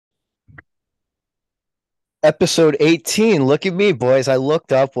Episode 18. Look at me, boys. I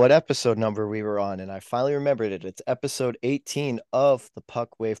looked up what episode number we were on and I finally remembered it. It's episode 18 of the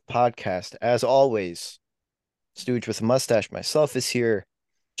Puck Wave podcast. As always, Stooge with a mustache myself is here,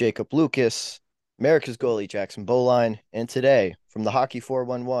 Jacob Lucas, America's goalie Jackson Bowline, and today from the Hockey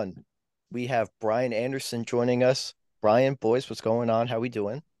 411, we have Brian Anderson joining us. Brian, boys, what's going on? How we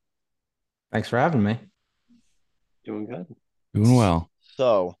doing? Thanks for having me. Doing good. Doing well.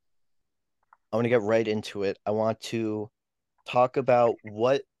 So, I want to get right into it. I want to talk about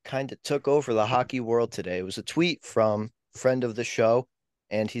what kind of took over the hockey world today. It was a tweet from a friend of the show,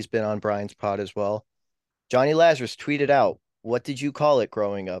 and he's been on Brian's pod as well. Johnny Lazarus tweeted out, "What did you call it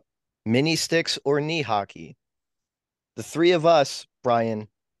growing up? Mini sticks or knee hockey?" The three of us, Brian,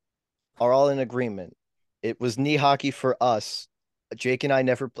 are all in agreement. It was knee hockey for us. Jake and I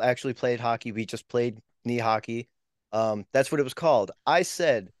never actually played hockey. We just played knee hockey. That's what it was called. I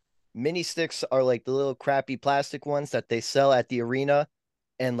said mini sticks are like the little crappy plastic ones that they sell at the arena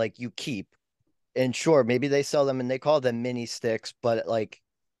and like you keep. And sure, maybe they sell them and they call them mini sticks, but like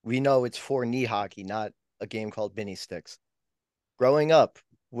we know it's for knee hockey, not a game called mini sticks. Growing up,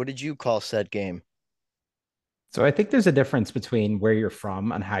 what did you call said game? So I think there's a difference between where you're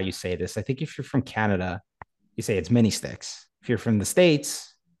from and how you say this. I think if you're from Canada, you say it's mini sticks. If you're from the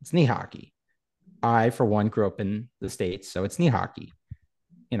States, it's knee hockey. I, for one, grew up in the States, so it's knee hockey.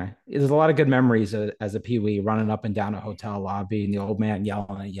 There's a lot of good memories as a peewee running up and down a hotel lobby and the old man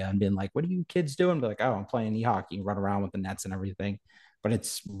yelling at you and being like, "What are you kids doing?" Be like, "Oh, I'm playing knee hockey," run around with the nets and everything. But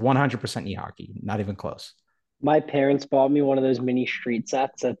it's 100% knee hockey, not even close. My parents bought me one of those mini street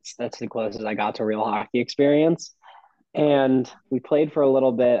sets. That's the closest I got to real hockey experience. And we played for a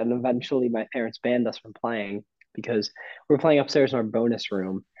little bit, and eventually my parents banned us from playing because we were playing upstairs in our bonus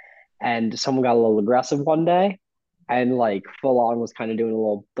room, and someone got a little aggressive one day, and like full on was kind of doing a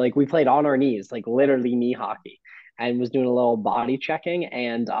little like we played on our knees, like literally knee hockey, and was doing a little body checking,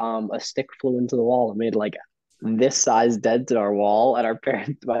 and a stick flew into the wall and made like this size dent in our wall, and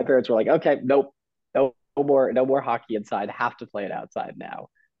my parents were like, okay, nope, no more hockey inside. Have to play it outside now.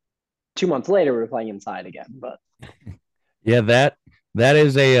 2 months later, we were playing inside again, but Yeah, that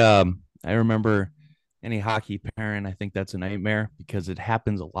is a I remember any hockey parent, I think that's a nightmare because it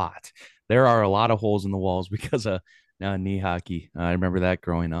happens a lot. There are a lot of holes in the walls because of knee hockey. I remember that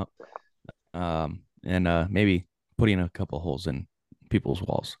growing up. And maybe putting a couple holes in people's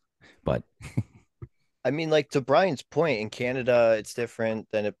walls. But I mean, like to Brian's point, in Canada, it's different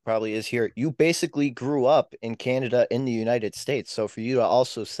than it probably is here. You basically grew up in Canada in the United States. So for you to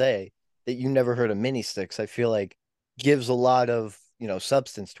also say that you never heard of mini sticks, I feel like gives a lot of,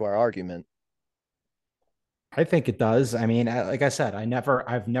 substance to our argument. I think it does. I mean, like I said,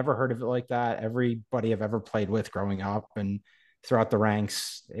 I've never heard of it like that. Everybody I've ever played with growing up and throughout the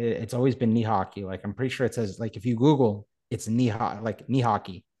ranks, it's always been knee hockey. Like I'm pretty sure it says, like if you Google, it's like knee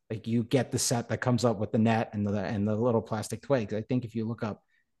hockey. Like you get the set that comes up with the net and the little plastic twigs. I think if you look up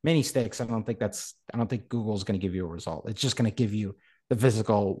mini sticks, I don't think Google's going to give you a result. It's just going to give you the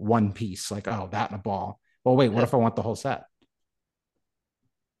physical one piece, like oh that and a ball. Well, wait, what Yeah, if I want the whole set?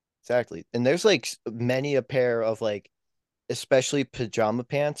 exactly. And there's like many a pair of like, especially pajama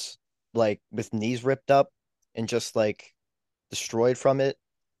pants, like with knees ripped up and just like destroyed from it.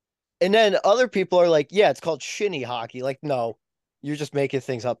 And then other people are like, yeah, it's called shinny hockey. Like, no, you're just making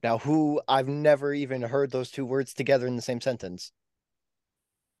things up now. Who I've never even heard those two words together in the same sentence.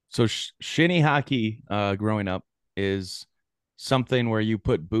 so shinny hockey growing up is something where you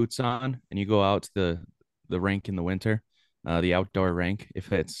put boots on and you go out to the rink in the winter, the outdoor rink. If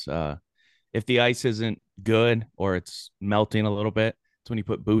the ice isn't good or it's melting a little bit, it's when you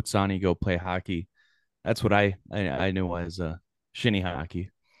put boots on and you go play hockey. That's what I knew as shinny hockey.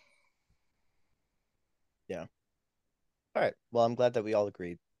 Yeah. All right. Well, I'm glad that we all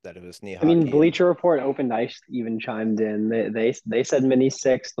agreed that it was knee I mean, hockey. And Bleacher Report, Open Ice even chimed in. They said mini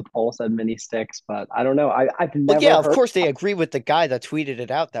six. The poll said mini six, but I don't know. I've well, yeah, never of heard. course they agree with the guy that tweeted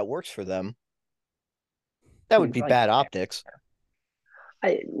it out that works for them. That would be Like, bad optics.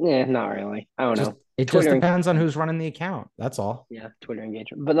 not really. I don't Just know. it just Twitter, depends on who's running the account. That's all. yeah, Twitter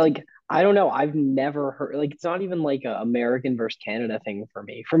engagement. But like, I don't know. I've never heard. Like, it's not even like a American versus Canada thing for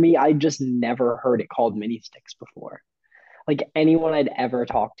me. For me, I just never heard it called mini sticks before. Like anyone I'd ever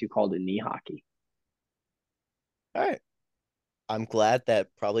talked to called it knee hockey. All right. I'm glad that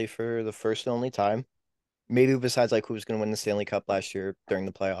probably for the first and only time, maybe besides like who was going to win the Stanley Cup last year during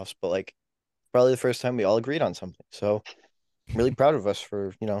the playoffs, but like probably the first time we all agreed on something. So I'm really proud of us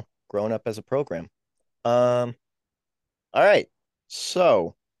for, growing up as a program. Um, all right.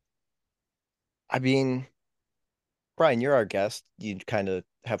 So, I mean, Brian, you're our guest. You kind of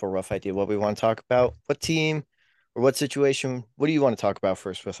have a rough idea what we want to talk about. What team or what situation? What do you want to talk about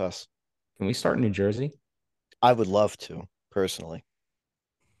first with us? Can we start in New Jersey? I would love to, personally.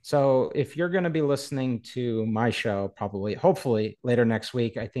 So if you're going to be listening to my show, probably, hopefully later next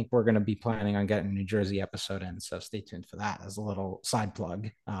week, I think we're going to be planning on getting a New Jersey episode in. So stay tuned for that as a little side plug.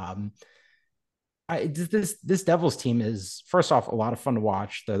 This Devils team is first off a lot of fun to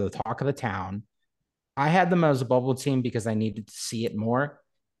watch. They're the talk of the town. I had them as a bubble team because I needed to see it more,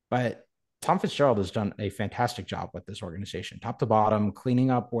 but Tom Fitzgerald has done a fantastic job with this organization, top to bottom,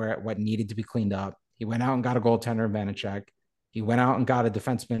 cleaning up where what needed to be cleaned up. He went out and got a goaltender in Vanacek. He went out and got a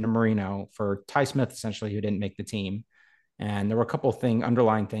defenseman in Marino for Ty Smith, essentially, who didn't make the team. And there were a couple of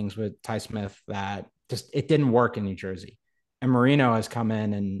underlying things with Ty Smith that just it didn't work in New Jersey. And Marino has come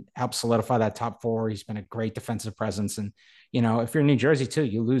in and helped solidify that top four. He's been a great defensive presence. And, if you're in New Jersey too,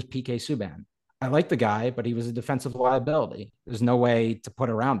 you lose PK Subban. I like the guy, but he was a defensive liability. There's no way to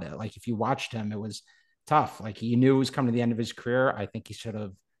put around it. Like if you watched him, it was tough. Like you knew it was coming to the end of his career. I think he should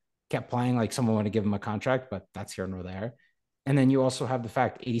have kept playing like someone would have given him a contract, but that's here nor there. And then you also have the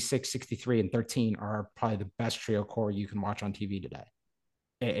fact 86, 63, and 13 are probably the best trio core you can watch on TV today.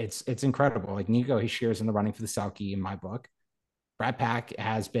 It's incredible. Like Nico Hischier in the running for the Selke in my book. Brad Pack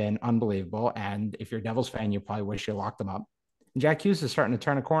has been unbelievable. And if you're a Devils fan, you probably wish you locked them up. And Jack Hughes is starting to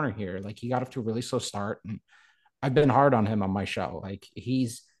turn a corner here. Like he got off to a really slow start. And I've been hard on him on my show. Like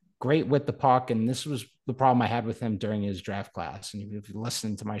he's great with the puck. And this was the problem I had with him during his draft class. And if you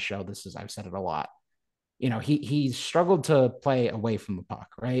listen to my show, I've said it a lot. He struggled to play away from the puck,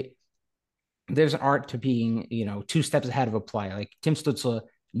 right? There's an art to being, two steps ahead of a play. Like Tim Stützle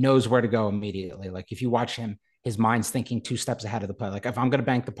knows where to go immediately. Like if you watch him, his mind's thinking two steps ahead of the play. Like if I'm going to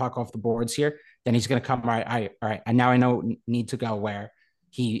bank the puck off the boards here, then he's going to come all right. And now I know need to go where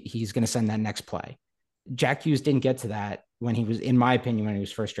he's going to send that next play. Jack Hughes didn't get to that when he was, in my opinion, when he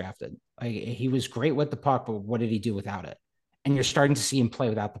was first drafted. Like he was great with the puck, but what did he do without it? And you're starting to see him play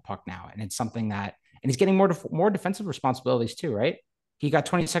without the puck now, and it's something that, and he's getting more defensive responsibilities too, right? He got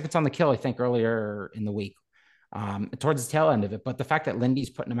 20 seconds on the kill, I think, earlier in the week, towards the tail end of it. But the fact that Lindy's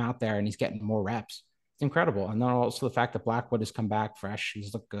putting him out there and he's getting more reps, it's incredible. And then also the fact that Blackwood has come back fresh,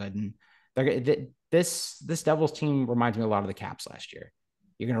 he's looked good. And this Devils team reminds me a lot of the Caps last year.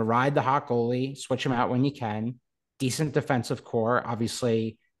 You're going to ride the hot goalie, switch him out when you can. Decent defensive core.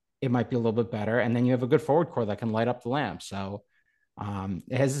 Obviously, it might be a little bit better. And then you have a good forward core that can light up the lamp. So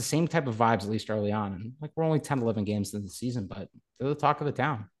it has the same type of vibes, at least early on. And like we're only 10, 11 games into the season, but they're the talk of the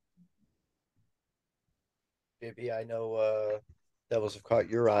town. Maybe I know Devils have caught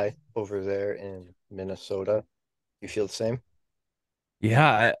your eye over there in Minnesota. You feel the same?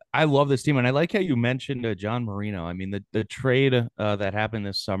 Yeah, I love this team, and I like how you mentioned John Marino. I mean, the trade that happened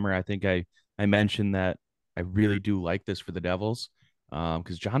this summer. I think I mentioned that I really do like this for the Devils,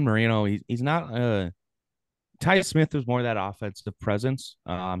 because John Marino, he's not Ty Smith was more that offensive presence.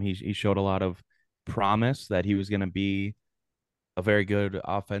 He showed a lot of promise that he was going to be a very good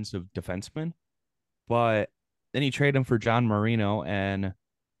offensive defenseman, but then he traded him for John Marino, and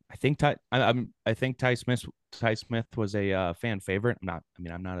I think Ty Smith was a fan favorite.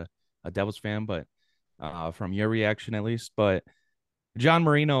 I'm not a Devils fan, but from your reaction at least. But John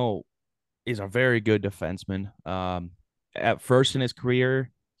Marino is a very good defenseman. At first in his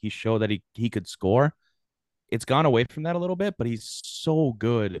career, he showed that he could score. It's gone away from that a little bit, but he's so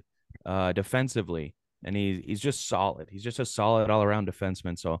good defensively, and he's just solid. He's just a solid all around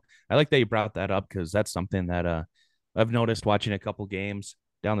defenseman. So I like that you brought that up because that's something that I've noticed watching a couple games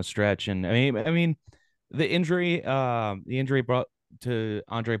down the stretch. And I mean, the injury brought to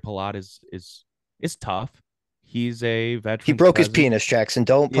Andre Palat is tough. He's a He veteran broke his presence. penis, Jackson.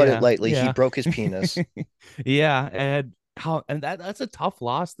 Don't put it Yeah, lightly. He yeah, broke his penis. yeah, and that's a tough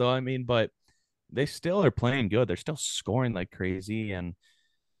loss though. I mean, but they still are playing good. They're still scoring like crazy, and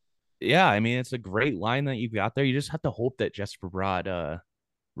yeah, I mean, it's a great line that you've got there. You just have to hope that Jesper Bratt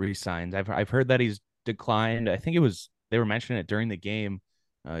resigns. I've heard that he's declined. I think it was they were mentioning it during the game,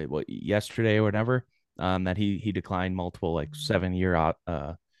 yesterday or whatever. That he declined multiple like 7 year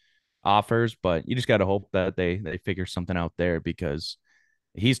offers, but you just got to hope that they figure something out there because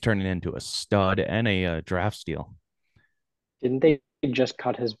he's turning into a stud and a draft steal. Didn't they just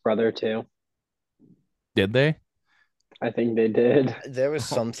cut his brother too? Did they? I think they did. There was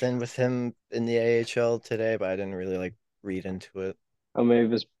something with him in the AHL today, but I didn't really like read into it. Oh, maybe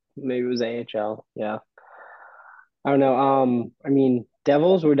it was AHL. Yeah. I don't know. I mean,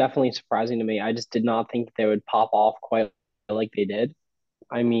 Devils were definitely surprising to me. I just did not think they would pop off quite like they did.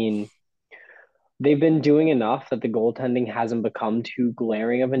 I mean, they've been doing enough that the goaltending hasn't become too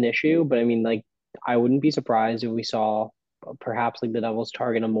glaring of an issue. But I mean, like I wouldn't be surprised if we saw perhaps like the Devils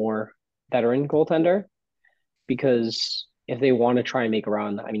target a more veteran goaltender because if they want to try and make a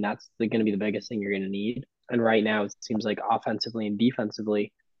run, I mean, that's going to be the biggest thing you're going to need. And right now, it seems like offensively and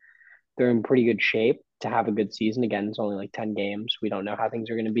defensively, they're in pretty good shape to have a good season. Again, it's only like 10 games. We don't know how things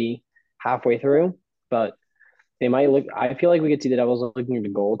are going to be halfway through, but they might look. I feel like we could see the Devils looking at the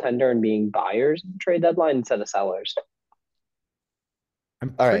goaltender and being buyers in the trade deadline instead of sellers.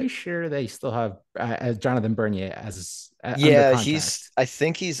 I'm All right. pretty sure they still have Jonathan Bernier as under Yeah, contract. I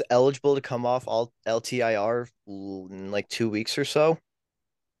think he's eligible to come off all LTIR in like 2 weeks or so.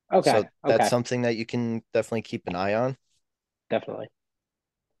 Okay, So that's okay, something that you can definitely keep an eye on. definitely.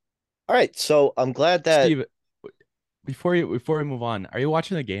 All right, so I'm glad that Steve, before we move on, are you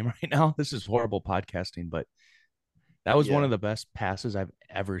watching the game right now? This is horrible podcasting, but that was one yeah. of the best passes I've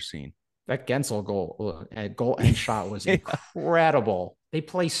ever seen. That Gensel goal and shot was Yeah, incredible. They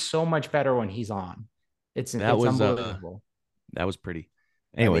play so much better when he's on. that It's was unbelievable. that was pretty.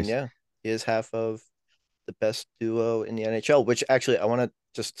 I mean, Anyways, yeah, he is half of the best duo in the NHL, which actually I want to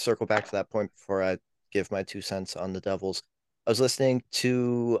just circle back to that point before I give my 2 cents on the Devils. I was listening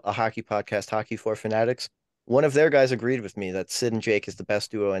to a hockey podcast, Hockey for Fanatics. One of their guys agreed with me that Sid and Jake is the best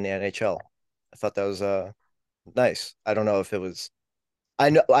duo in the NHL. I thought that was nice. I don't know if it was I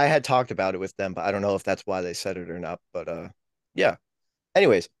know I had talked about it with them, but I don't know if that's why they said it or not. But yeah.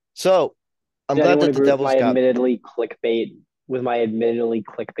 Anyways, so I'm Does glad anyone that the agree Devils got with my admittedly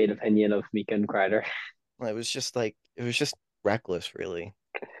clickbait opinion of Mika and Kreider? it was just reckless, really.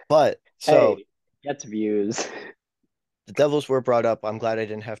 But so Hey, gets views. the Devils were brought up. I'm glad I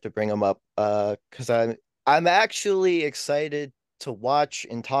didn't have to bring them up because I'm actually excited to watch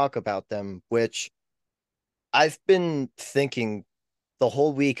and talk about them, which I've been thinking the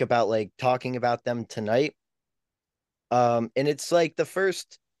whole week about like talking about them tonight. And it's like the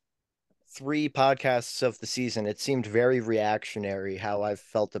first three podcasts of the season, it seemed very reactionary how I've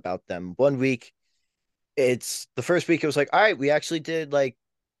felt about them. One week, it's the first week, it was like, all right, we actually did like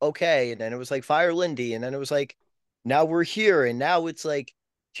okay. And then it was like fire Lindy. And then it was like, now we're here. And now it's like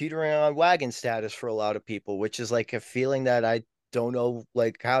teetering on wagon status for a lot of people, which is like a feeling that I don't know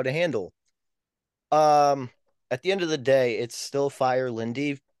like how to handle. Um, at the end of the day, it's still fire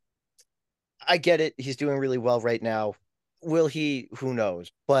Lindy. I get it. He's doing really well right now. Will he? Who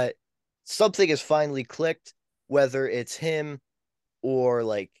knows? But something has finally clicked, whether it's him or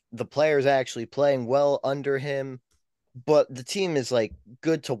like the players actually playing well under him. But the team is like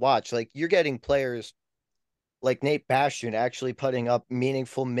good to watch. Like you're getting players like Nate Bastian actually putting up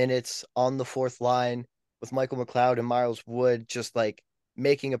meaningful minutes on the fourth line with Michael McLeod and Miles Wood just like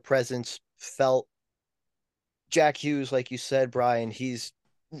making a presence felt. Jack Hughes, like you said, Brian, he's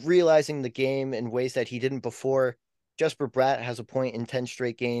realizing the game in ways that he didn't before. Jesper Bratt has a point in 10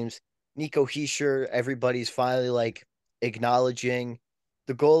 straight games. Nico Heischer, everybody's finally like acknowledging.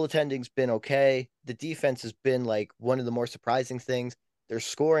 The goaltending's been okay. The defense has been like one of the more surprising things. They're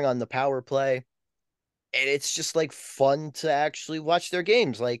scoring on the power play. And it's just like fun to actually watch their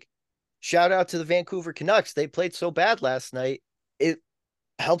games. Like, shout out to the Vancouver Canucks. They played so bad last night. It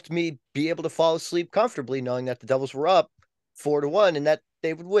helped me be able to fall asleep comfortably knowing that the Devils were up 4-1 and that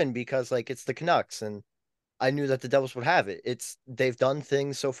they would win because like it's the Canucks and I knew that the Devils would have it. It's they've done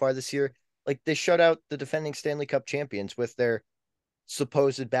things so far this year. Like they shut out the defending Stanley Cup champions with their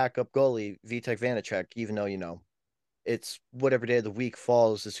supposed backup goalie, Vitek Vanacek, even though, it's whatever day of the week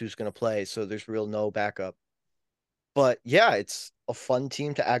falls is who's going to play. So there's real no backup. But yeah, it's a fun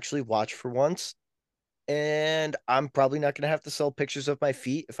team to actually watch for once. And I'm probably not going to have to sell pictures of my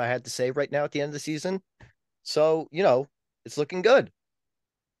feet if I had to say right now at the end of the season. So, it's looking good.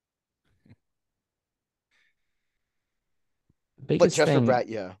 The But biggest Jesper thing, Bratt,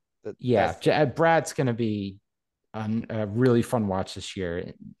 yeah, yeah, that's Brad's going to be a really fun watch this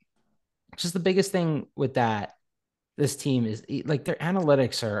year. Just the biggest thing with this team is like their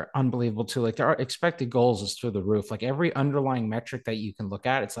analytics are unbelievable too. Like their expected goals is through the roof. Like every underlying metric that you can look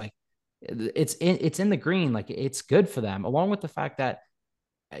at, it's like it's in the green. Like it's good for them. Along with the fact that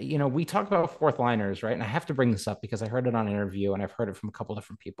we talk about fourth liners, right? And I have to bring this up because I heard it on an interview and I've heard it from a couple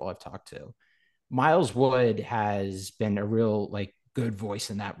different people I've talked to. Miles Wood has been a real like good voice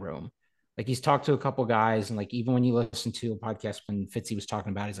in that room. Like he's talked to a couple guys, and like even when you listen to a podcast when Fitzy was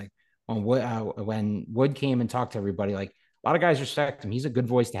talking about, it, he's like, when Wood came and talked to everybody, like a lot of guys respect him. He's a good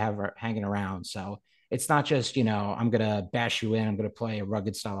voice to have hanging around. So it's not just I'm gonna bash you in, I'm gonna play a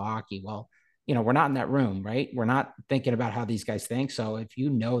rugged style of hockey. Well, we're not in that room, right? We're not thinking about how these guys think. So if you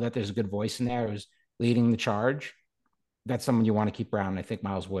know that there's a good voice in there who's leading the charge, that's someone you want to keep around. I think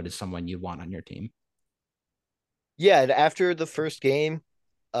Miles Wood is someone you want on your team. yeah. And after the first game,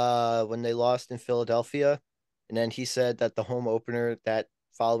 when they lost in Philadelphia, and then he said that the home opener that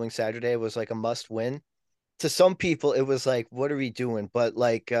following Saturday was like a must win. To some people, it was like, what are we doing? But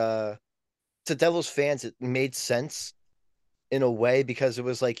like to Devils fans, it made sense in a way because it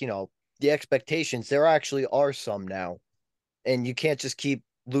was like, the expectations, there actually are some now. And you can't just keep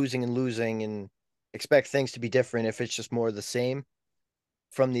losing and losing and expect things to be different if it's just more of the same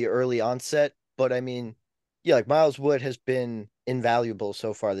from the early onset. But I mean, yeah, like Miles Wood has been invaluable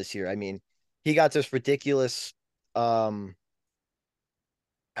so far this year. I mean, he got this ridiculous um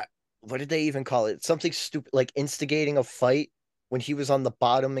what did they even call it? Something stupid like instigating a fight when he was on the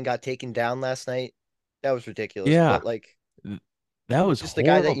bottom and got taken down last night. That was ridiculous. Yeah, But like that was just the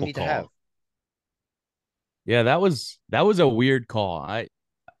guy that you horrible need to have. call. Yeah, that was a weird call. I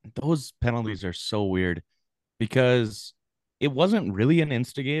Those penalties are so weird because it wasn't really an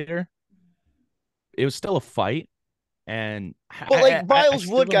instigator. It was still a fight, and But like I Miles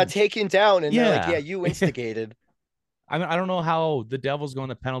still Wood got don't. taken down and they're like, yeah, Yeah, you instigated. I mean, I don't know how the Devils go on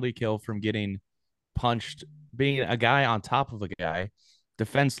the penalty kill from getting punched, being a guy on top of a guy,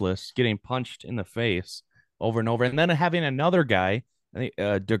 defenseless, getting punched in the face over and over, and then having another guy, I think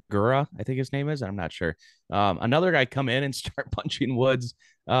Degura, I think his name is, I'm not sure, another guy come in and start punching Woods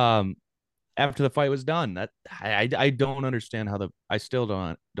after the fight was done. That I don't understand how I still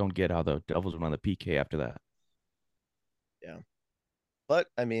don't get how the Devils went on the PK after that. Yeah. But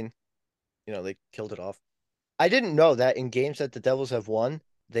I mean, they killed it off. I didn't know that in games that the Devils have won,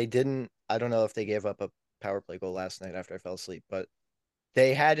 they didn't. I don't know if they gave up a power play goal last night after I fell asleep, but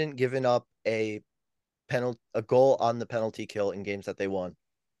they hadn't given up a goal on the penalty kill in games that they won.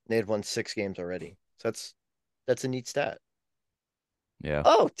 They had won 6 games already. So that's a neat stat. Yeah.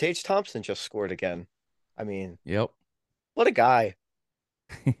 Oh, Tage Thompson just scored again. I mean, Yep. what a guy.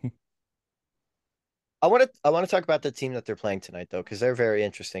 I want to talk about the team that they're playing tonight though, because they're very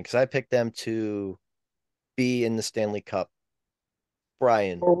interesting. Because I picked them to be in the Stanley Cup.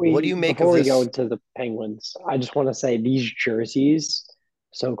 Brian, Before what do we you make of before we go this? into the Penguins, I just want to say these jerseys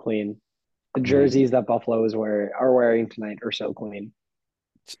so clean. The Ooh. jerseys that Buffalo are wearing tonight are so clean.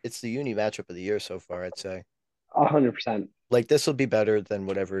 It's the uni matchup of the year so far, I'd say. 100%. Like this will be better than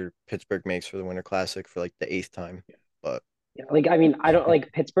whatever Pittsburgh makes for the Winter Classic for like the eighth time. But Yeah, like I mean, I don't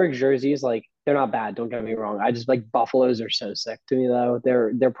like Pittsburgh jerseys. Like they're not bad. Don't get me wrong. I just like Buffaloes are so sick to me though.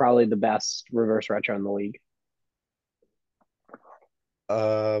 They're probably the best reverse retro in the league.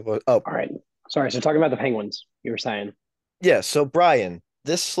 oh All right. Sorry. So talking about the Penguins, you were saying. yeah. So Brian,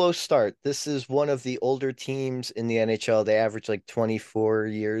 this slow start. This is one of the older teams in the NHL. They average like 24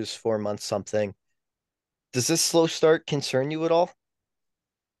 years, 4 months, something. Does this slow start concern you at all?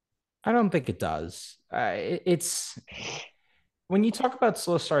 I don't think it does. It's when you talk about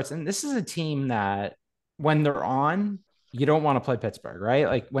slow starts, and this is a team that when they're on, you don't want to play Pittsburgh, right?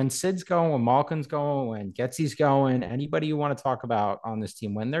 Like when Sid's going, when Malkin's going, when Getsy's going, anybody you want to talk about on this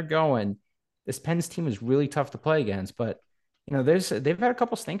team, when they're going, this Pens team is really tough to play against. But they've had a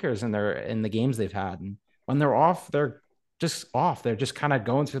couple stinkers in the games they've had, and when they're off, they're just off. They're just kind of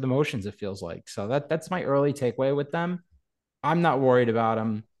going through the motions. It feels like so that's my early takeaway with them. I'm not worried about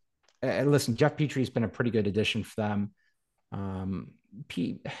them. Listen, Jeff Petry's been a pretty good addition for them. Um,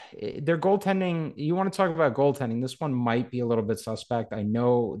 their goaltending, you want to talk about goaltending, this one might be a little bit suspect. I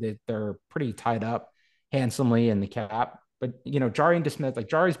know that they're pretty tied up handsomely in the cap, but Jari and DeSmith, like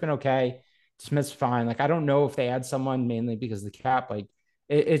Jari's been okay. DeSmith's fine. Like, I don't know if they add someone mainly because of the cap. Like,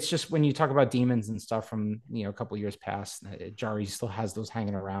 it's just when you talk about demons and stuff from, a couple years past, Jari still has those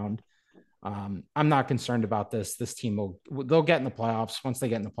hanging around. I'm not concerned about this. This team they'll get in the playoffs. Once they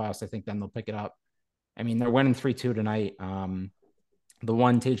get in the playoffs, I think then they'll pick it up. I mean, they're winning 3-2 tonight. The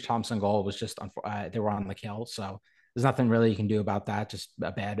one Tage Thompson goal was just they were on the kill, so there's nothing really you can do about that. Just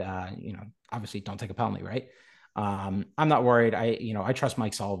a bad, obviously don't take a penalty, right? I'm not worried. I trust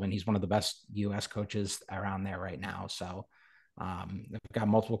Mike Sullivan. He's one of the best U.S. coaches around there right now. So they've got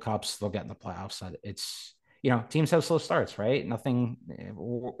multiple cups. They'll get in the playoffs. It's teams have slow starts, right? Nothing.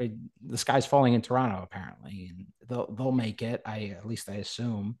 The sky's falling in Toronto apparently, and they'll make it. At least I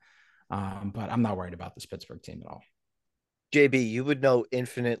assume. But I'm not worried about this Pittsburgh team at all. JB, you would know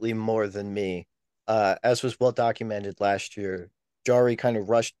infinitely more than me. As was well documented last year, Jari kind of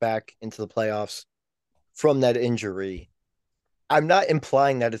rushed back into the playoffs from that injury. I'm not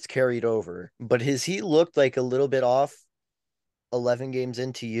implying that it's carried over, but has he looked like a little bit off 11 games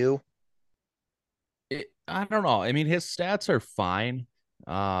into you? I don't know. I mean, his stats are fine.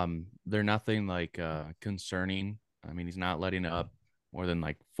 They're nothing like concerning. I mean, he's not letting up more than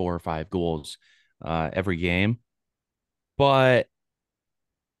like 4 or 5 goals every game. But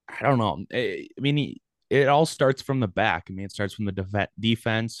I don't know. I mean, it all starts from the back. I mean, it starts from the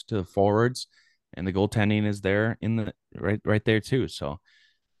defense to the forwards, and the goaltending is there in the right there too. So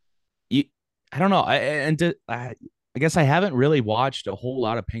you, I don't know. I guess I haven't really watched a whole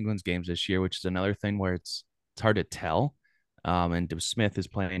lot of Penguins games this year, which is another thing where it's hard to tell. And Smith is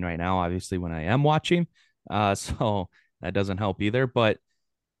playing right now, obviously, when I am watching. So that doesn't help either. But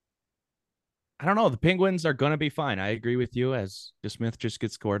I don't know. The Penguins are going to be fine. I agree with you as Smith just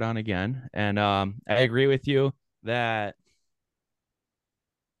gets scored on again. And I agree with you that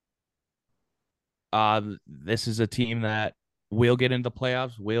this is a team that will get into the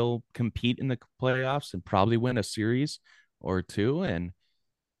playoffs, will compete in the playoffs, and probably win a series or two. And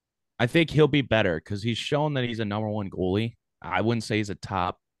I think he'll be better because he's shown that he's a number one goalie. I wouldn't say he's a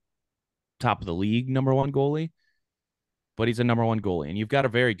top of the league number one goalie, but he's a number one goalie. And you've got a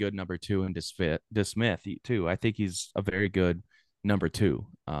very good number two in DeSmith too. I think he's a very good number two.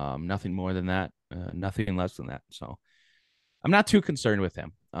 Nothing more than that, nothing less than that. So I'm not too concerned with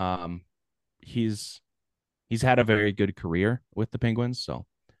him. He's had a very good career with the Penguins, so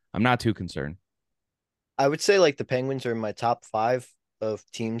I'm not too concerned. I would say like the Penguins are in my top 5 of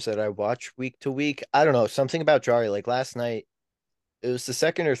teams that I watch week to week. I don't know, something about Jari. Like last night, it was the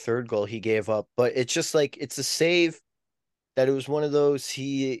second or third goal he gave up, but it's just like it's a save that it was one of those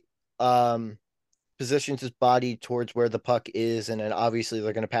he positions his body towards where the puck is, and then obviously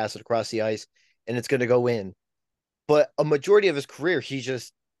they're going to pass it across the ice and it's going to go in. But a majority of his career, he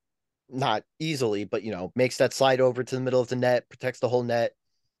just not easily, but makes that slide over to the middle of the net, protects the whole net.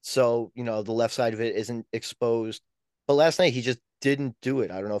 So, the left side of it isn't exposed. But last night he just didn't do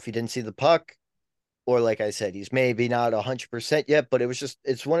it. I don't know if he didn't see the puck or like I said, he's maybe not 100% yet, but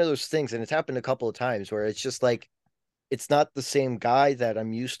it's one of those things. And it's happened a couple of times where it's just like, it's not the same guy that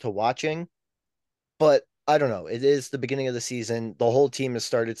I'm used to watching, but I don't know. It is the beginning of the season. The whole team has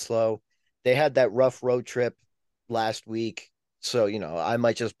started slow. They had that rough road trip last week. So, I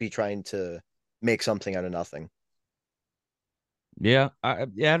might just be trying to make something out of nothing. Yeah, I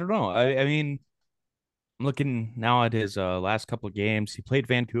don't know. I mean, I'm looking now at his last couple of games. He played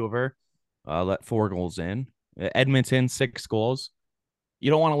Vancouver, let 4 goals in. Edmonton, 6 goals.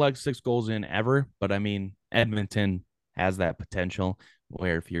 You don't want to let 6 goals in ever, but I mean, Edmonton has that potential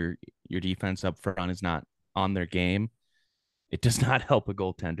where if your defense up front is not on their game, it does not help a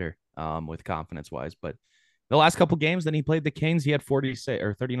goaltender with confidence wise. But the last couple games, then he played the Kings. He had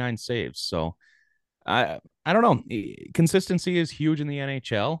 39 saves. So I don't know. Consistency is huge in the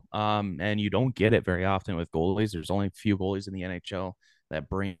NHL, and you don't get it very often with goalies. There's only a few goalies in the NHL that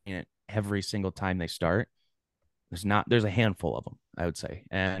bring it every single time they start. There's a handful of them, I would say,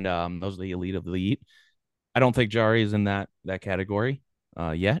 and those are the elite of the elite. I don't think Jari is in that category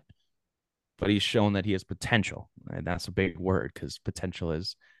yet, but he's shown that he has potential, and that's a big word because potential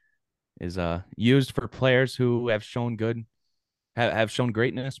is used for players who have shown have shown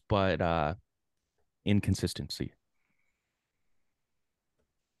greatness, but inconsistency.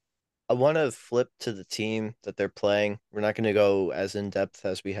 I want to flip to the team that they're playing. We're not going to go as in depth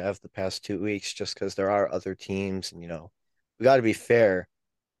as we have the past 2 weeks just because there are other teams and, we got to be fair.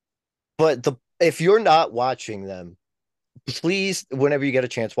 But if you're not watching them, please, whenever you get a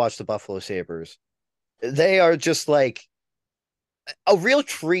chance, watch the Buffalo Sabres. They are just like a real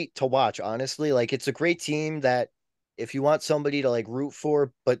treat to watch, honestly. Like it's a great team that if you want somebody to like root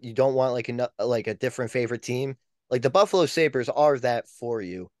for, but you don't want like a different favorite team, like the Buffalo Sabres are that for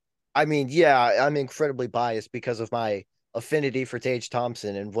you. I mean, yeah, I'm incredibly biased because of my affinity for Tage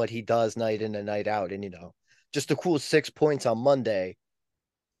Thompson and what he does night in and night out, and just a cool 6 points on Monday.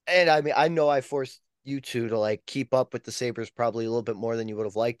 And I mean, I know I forced you two to like keep up with the Sabres probably a little bit more than you would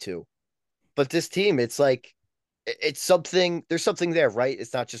have liked to. But this team, it's like it's something. There's something there, right?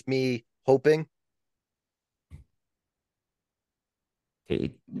 It's not just me hoping.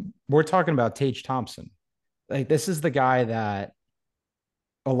 We're talking about Tage Thompson. Like this is the guy that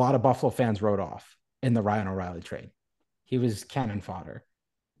a lot of Buffalo fans wrote off in the Ryan O'Reilly trade. He was cannon fodder.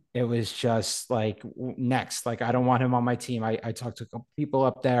 It was just like next. Like I don't want him on my team. I talked to a couple people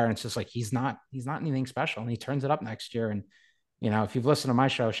up there, and it's just like he's not anything special, and he turns it up next year. And if you've listened to my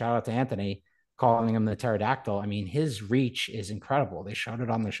show, shout out to Anthony calling him the pterodactyl. I mean, his reach is incredible. They showed it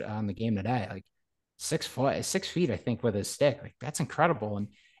on the game today, like 6 feet, I think, with his stick. Like that's incredible, and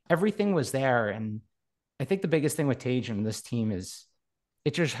everything was there. And I think the biggest thing with Tage and this team is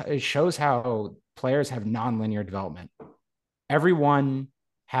it shows how players have nonlinear development. Everyone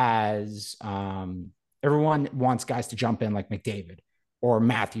has everyone wants guys to jump in like McDavid or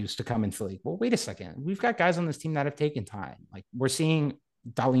Matthews to come into the league. Well, wait a second. We've got guys on this team that have taken time. Like we're seeing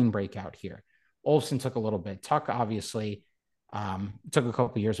Dahlin break out here. Olsen took a little bit. Tuck, obviously, It took a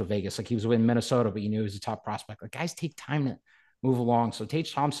couple of years with Vegas. Like he was in Minnesota, but you knew he was a top prospect. Like guys take time to move along. So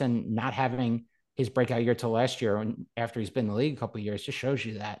Tage Thompson not having his breakout year till last year, and after he's been in the league a couple of years, just shows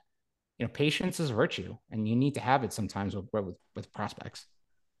you that patience is a virtue, and you need to have it sometimes with prospects.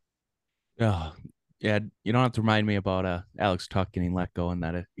 Oh, yeah, you don't have to remind me about Alex Tuck getting let go in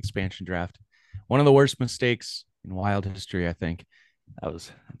that expansion draft. One of the worst mistakes in Wild history, I think.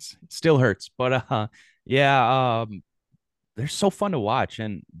 It still hurts, but yeah, they're so fun to watch.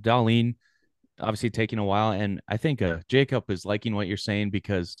 And Darlene obviously taking a while, and I think Jacob is liking what you're saying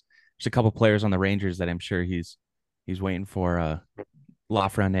because there's a couple players on the Rangers that I'm sure he's waiting for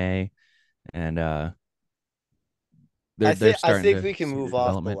Lafreniere, and they're I starting think to we can see the move off the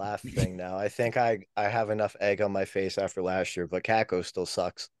development. laugh thing now. I think I have enough egg on my face after last year, but Kako still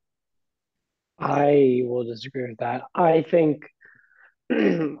sucks. I will disagree with that. I think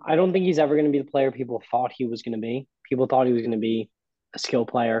I don't think he's ever going to be the player people thought he was going to be. People thought he was going to be a skill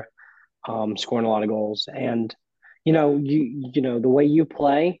player, scoring a lot of goals, and the way you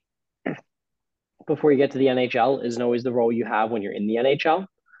play before you get to the NHL isn't always the role you have when you're in the NHL.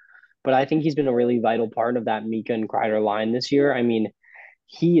 But I think he's been a really vital part of that Mika and Kreider line this year. I mean,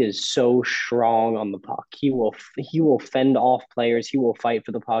 he is so strong on the puck. He will fend off players. He will fight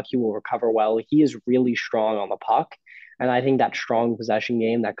for the puck. He will recover well. He is really strong on the puck. And I think that strong possession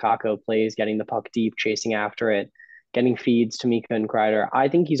game that Kako plays, getting the puck deep, chasing after it, getting feeds to Mika and Kreider, I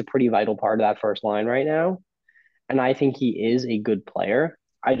think he's a pretty vital part of that first line right now. And I think he is a good player.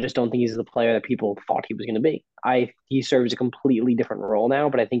 I just don't think he's the player that people thought he was going to be. He serves a completely different role now,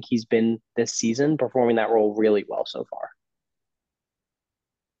 but I think he's been this season performing that role really well so far.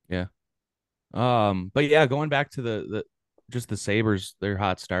 Yeah. But yeah, going back to the just the Sabres, their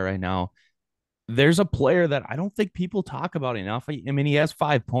hot start right now. There's a player that I don't think people talk about enough. I mean, he has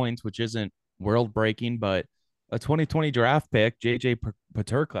 5 points, which isn't world breaking, but a 2020 draft pick, JJ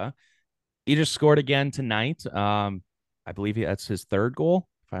Paterka, he just scored again tonight. I believe that's his third goal,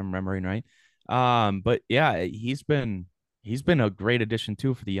 if I'm remembering right. But yeah, he's been a great addition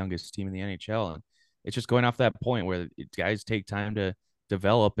too for the youngest team in the NHL, and it's just going off that point where guys take time to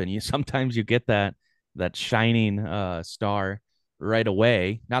develop, and you sometimes you get that shining star right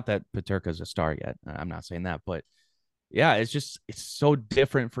away. Not that Paterka's a star yet. I'm not saying that, but yeah, it's so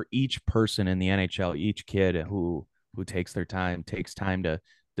different for each person in the NHL, each kid who takes time to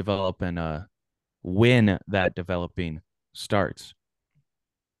develop and when that developing starts.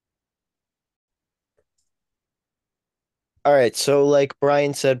 All right, so like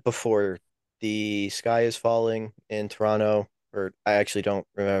Brian said before, the sky is falling in Toronto, or I actually don't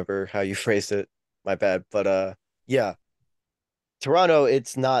remember how you phrased it. My bad, but yeah, Toronto,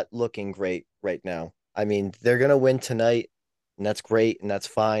 it's not looking great right now. I mean, they're gonna win tonight, and that's great, and that's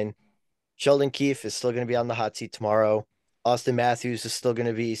fine. Sheldon Keefe is still gonna be on the hot seat tomorrow. Austin Matthews is still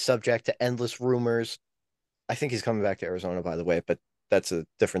gonna be subject to endless rumors. I think he's coming back to Arizona, by the way, but that's a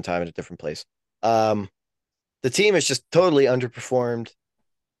different time and a different place. Um, the team is just totally underperformed.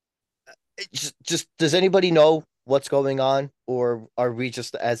 Just does anybody know what's going on, or are we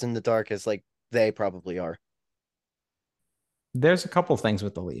just as in the dark as like they probably are? There's a couple things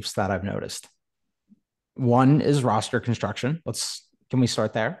with the Leafs that I've noticed. One is roster construction. Can we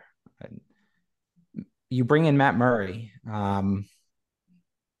start there? You bring in Matt Murray. Who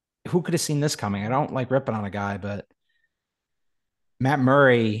could have seen this coming? I don't like ripping on a guy, but Matt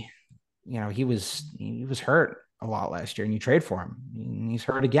Murray, he was hurt a lot last year, and you trade for him. And he's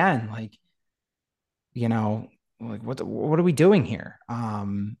hurt again. You know, what are we doing here?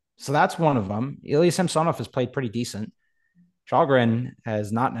 So that's one of them. Ilya Samsonov has played pretty decent. Chalgren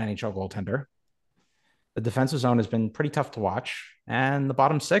is not an NHL goaltender. The defensive zone has been pretty tough to watch, and the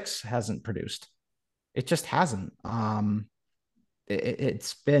bottom six hasn't produced. It just hasn't.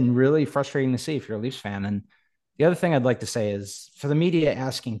 It's been really frustrating to see if you're a Leafs fan. And the other thing I'd like to say is for the media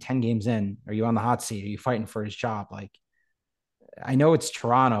asking 10 games in, are you on the hot seat? Are you fighting for his job? Like, I know it's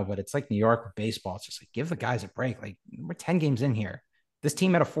Toronto, but it's like New York with baseball. It's just like, give the guys a break. Like, we're 10 games in here. This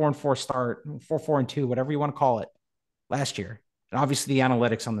team had a 4-4 start, 4-4-2, whatever you want to call it, last year. And obviously, the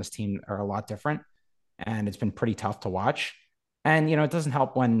analytics on this team are a lot different, and it's been pretty tough to watch. And, it doesn't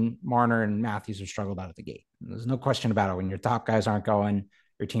help when Marner and Matthews have struggled out of the gate. There's no question about it. When your top guys aren't going,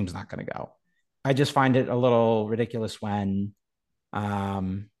 your team's not going to go. I just find it a little ridiculous when,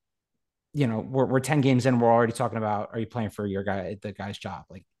 we're 10 games in. We're already talking about, are you playing for the guy's job?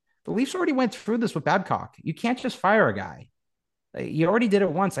 Like, the Leafs already went through this with Babcock. You can't just fire a guy. You already did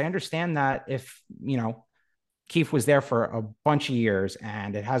it once. I understand that if, Keefe was there for a bunch of years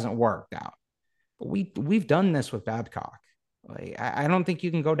and it hasn't worked out. But we've done this with Babcock. Like, I don't think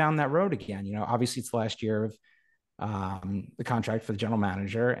you can go down that road again. Obviously it's the last year the contract for the general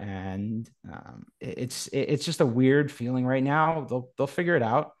manager, and it's just a weird feeling right now. They'll figure it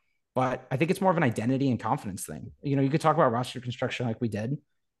out, but I think it's more of an identity and confidence thing. You could talk about roster construction like we did,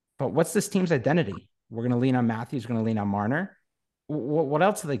 but what's this team's identity? We're going to lean on Matthews, we're going to lean on Marner. What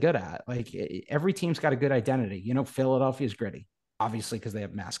else are they good at? Like every team's got a good identity. Philadelphia's gritty, obviously because they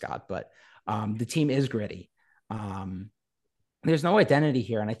have a mascot, but the team is gritty. There's no identity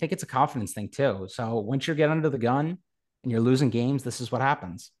here. And I think it's a confidence thing too. So once you get under the gun and you're losing games, this is what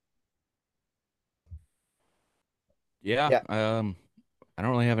happens. Yeah. Yeah. I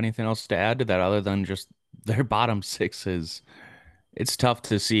don't really have anything else to add to that other than just their bottom six is it's tough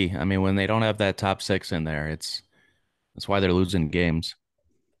to see. I mean, when they don't have that top six in there, that's why they're losing games.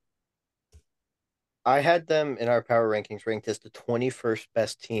 I had them in our power rankings ranked as the 21st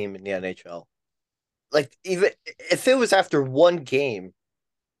best team in the NHL. Like, even if it was after one game,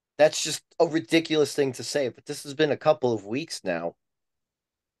 that's just a ridiculous thing to say. But this has been a couple of weeks now.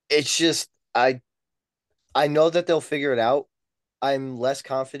 It's just I know that they'll figure it out. I'm less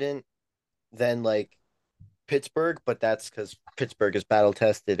confident than like Pittsburgh, but that's because Pittsburgh is battle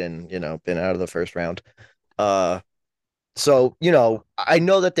tested and been out of the first round. Uh, so I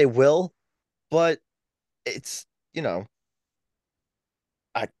know that they will, but it's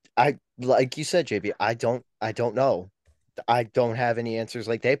I I like you said, JB. I don't know. I don't have any answers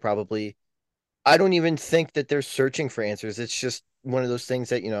like they probably. I don't even think that they're searching for answers. It's just one of those things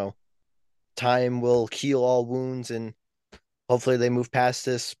that time will heal all wounds, and hopefully they move past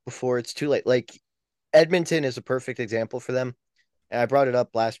this before it's too late. Like Edmonton is a perfect example for them. And I brought it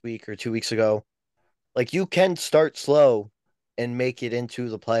up last week or 2 weeks ago. Like you can start slow and make it into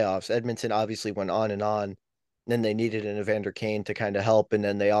the playoffs. Edmonton obviously went on and on. Then they needed an Evander Kane to kind of help, and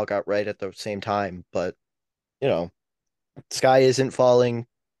then they all got right at the same time. But you know, sky isn't falling.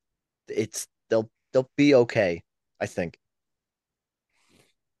 They'll be okay, I think.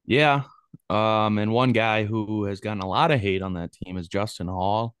 Yeah. And one guy who has gotten a lot of hate on that team is Justin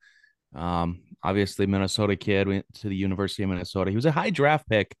Hall. Obviously Minnesota kid, went to the University of Minnesota. He was a high draft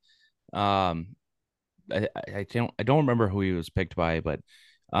pick. Um, I don't remember who he was picked by, but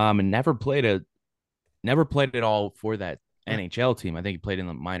and never played at all for that NHL team. I think he played in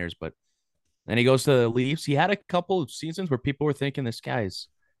the minors, but then he goes to the Leafs. He had a couple of seasons where people were thinking this guy's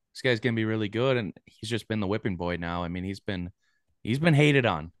gonna be really good, and he's just been the whipping boy now. I mean, he's been hated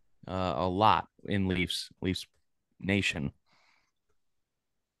on a lot in Leafs Nation.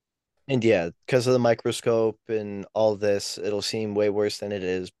 And yeah, because of the microscope and all this, it'll seem way worse than it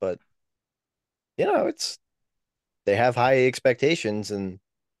is. But it's they have high expectations, and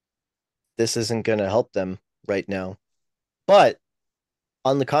this isn't going to help them right now. But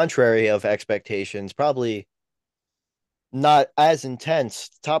on the contrary of expectations, probably not as intense.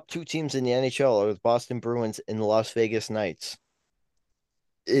 Top two teams in the NHL are the Boston Bruins and the Las Vegas Knights.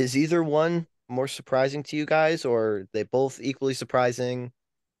 Is either one more surprising to you guys, or are they both equally surprising?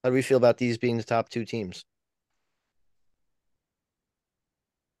 How do we feel about these being the top two teams?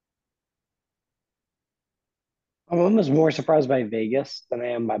 I'm almost more surprised by Vegas than I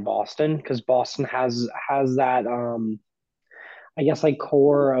am by Boston because Boston has that I guess like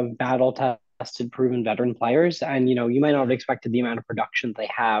core of battle tested proven veteran players, and you might not have expected the amount of production they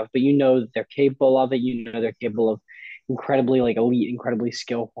have, but that they're capable of it. They're capable of incredibly like elite, incredibly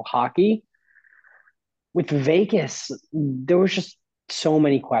skillful hockey. With Vegas, there was just so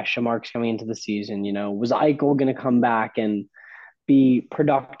many question marks coming into the season. Was Eichel going to come back and be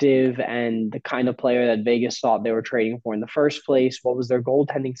productive and the kind of player that Vegas thought they were trading for in the first place? What was their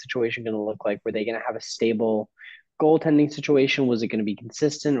goaltending situation going to look like? Were they going to have a stable goaltending situation? Was it going to be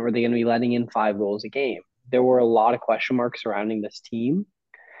consistent, or are they going to be letting in 5 goals a game? There were a lot of question marks surrounding this team,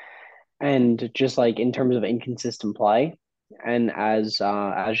 and just like in terms of inconsistent play. And as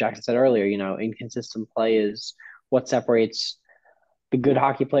Jackson said earlier, inconsistent play is what separates the good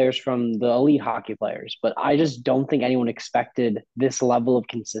hockey players from the elite hockey players. But I just don't think anyone expected this level of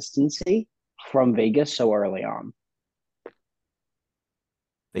consistency from Vegas so early on.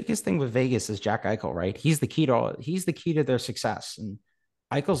 Biggest thing with Vegas is Jack Eichel, right? He's the key to their success. And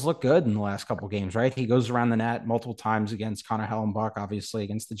Eichel's looked good in the last couple of games, right? He goes around the net multiple times against Connor Hellenbach, obviously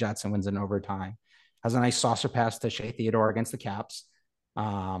against the Jets, and wins in overtime. Has a nice saucer pass to Shea Theodore against the Caps.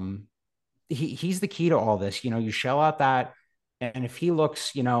 Um, he's the key to all this. You shell out that, and if he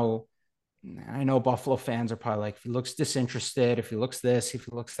looks, I know Buffalo fans are probably like, if he looks disinterested, if he looks this, if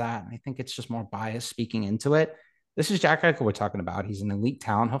he looks that, and I think it's just more bias speaking into it. This is Jack Eichel we're talking about. He's an elite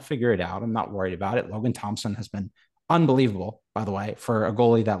talent. He'll figure it out. I'm not worried about it. Logan Thompson has been unbelievable, by the way, for a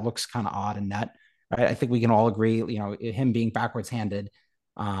goalie that looks kind of odd in net. Right? I think we can all agree, him being backwards handed,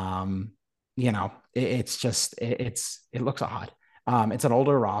 it's just it looks odd. It's an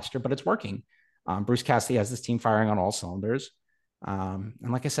older roster, but it's working. Bruce Cassidy has this team firing on all cylinders. And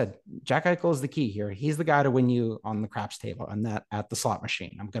like I said, Jack Eichel is the key here. He's the guy to win you on the craps table and that at the slot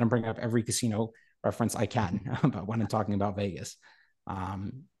machine. I'm going to bring up every casino reference I can, but when I'm talking about Vegas.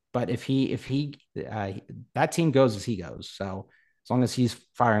 But if he that team goes as he goes. So as long as he's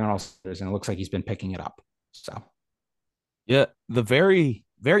firing on all cylinders, and it looks like he's been picking it up. So Yeah, the very,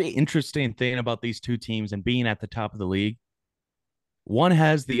 very interesting thing about these two teams and being at the top of the league, one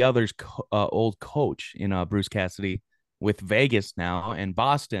has the other's old coach in Bruce Cassidy with Vegas now, and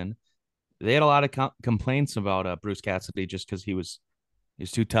Boston. They had a lot of complaints about Bruce Cassidy just because he was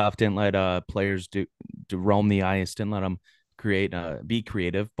too tough, didn't let players do roam the ice, didn't let them be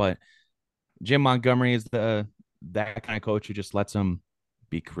creative. But Jim Montgomery is that kind of coach who just lets them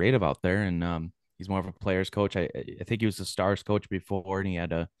be creative out there, and he's more of a player's coach. I think he was the Stars coach before,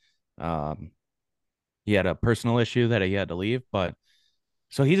 and um, he had a personal issue that he had to leave. But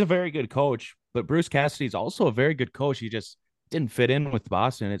so he's a very good coach. But Bruce Cassidy is also a very good coach. He just didn't fit in with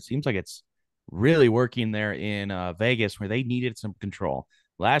Boston. It seems like it's really working there in Vegas, where they needed some control.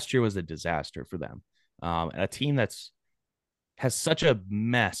 Last year was a disaster for them. A team has such a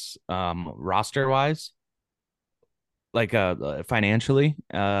mess roster wise, like financially.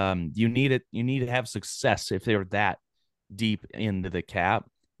 You need to have success if they're that deep into the cap.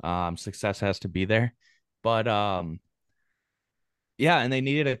 Success has to be there. But yeah, and they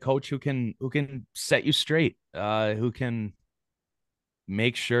needed a coach who can set you straight, who can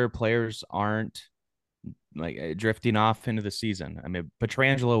make sure players aren't like drifting off into the season. I mean,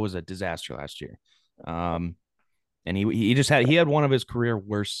 Petrangelo was a disaster last year. And he had one of his career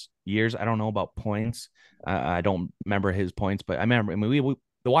worst years. I don't know about points. I don't remember his points, but I remember. I mean,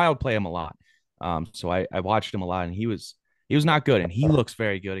 the Wild play him a lot. So I watched him a lot, and he was not good, and he looks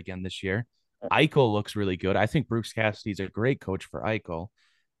very good again this year. Eichel looks really good. I think Bruce Cassidy's a great coach for Eichel,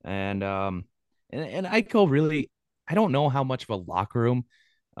 and Eichel really. I don't know how much of a locker room.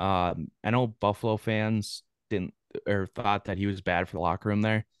 I know Buffalo fans didn't or thought that he was bad for the locker room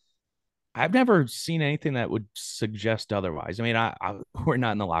there. I've never seen anything that would suggest otherwise. I mean, we're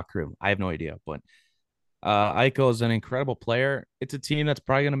not in the locker room. I have no idea, but Eichel is an incredible player. It's a team that's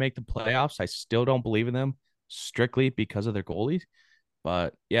probably going to make the playoffs. I still don't believe in them strictly because of their goalies,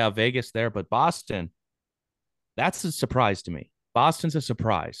 but yeah, Vegas there, but Boston, that's a surprise to me. Boston's a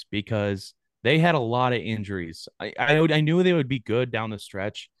surprise because they had a lot of injuries. I knew they would be good down the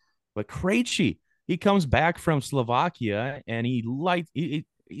stretch, but Krejci, he comes back from Slovakia and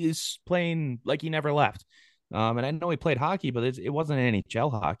he's playing like he never left. And I know he played hockey, but it wasn't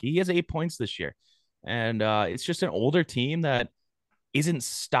NHL hockey. He has 8 points this year, and it's just an older team that isn't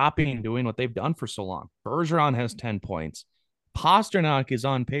stopping doing what they've done for so long. Bergeron has 10 points. Pasternak is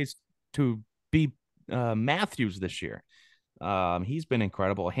on pace to be Matthews this year. He's been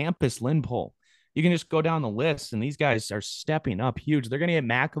incredible. Hampus, Lindpole. You can just go down the list, and these guys are stepping up huge. They're going to get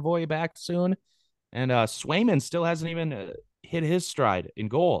McAvoy back soon, and Swayman still hasn't even hit his stride in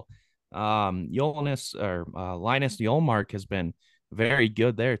goal. Linus Yolmark has been very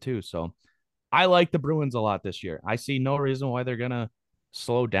good there too. So I like the Bruins a lot this year. I see no reason why they're going to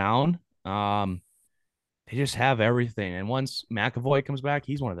slow down. They just have everything. And once McAvoy comes back,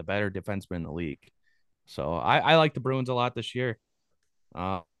 he's one of the better defensemen in the league. So I like the Bruins a lot this year.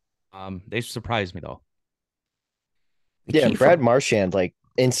 They surprised me though. Yeah, and Brad Marchand, like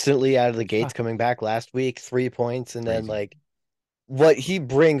instantly out of the gates coming back last week, 3 points, and then like what he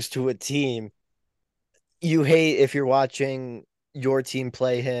brings to a team. You hate if you're watching your team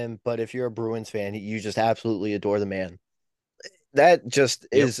play him, but if you're a Bruins fan, you just absolutely adore the man. That just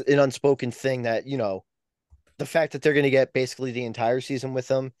is an unspoken thing that, the fact that they're going to get basically the entire season with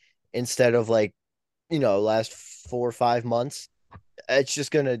him instead of like, last 4 or 5 months. It's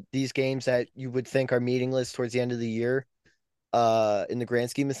just these games that you would think are meaningless towards the end of the year, in the grand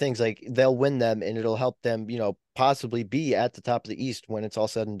scheme of things, like they'll win them and it'll help them, possibly be at the top of the East when it's all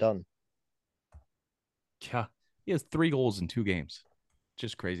said and done. Yeah, he has 3 goals in 2 games.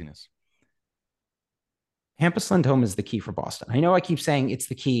 Just craziness. Hampus Lindholm is the key for Boston. I know I keep saying it's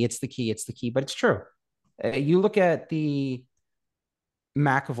the key, but it's true. You look at the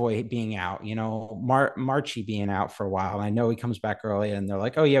McAvoy being out, Marchie being out for a while. I know he comes back early and they're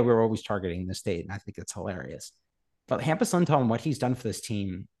like, oh yeah, we're always targeting the state. And I think it's hilarious. But Hampus Lindholm, what he's done for this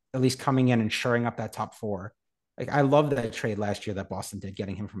team, at least coming in and shoring up that top 4. Like I love that trade last year that Boston did,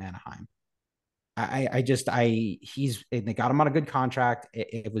 getting him from Anaheim. They got him on a good contract.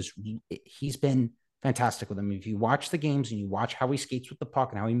 He's been fantastic with them. If you watch the games and you watch how he skates with the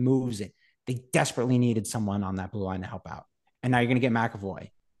puck and how he moves it, they desperately needed someone on that blue line to help out. And now you're going to get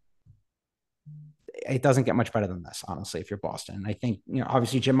McAvoy. it doesn't get much better than this, honestly, if you're Boston. I think,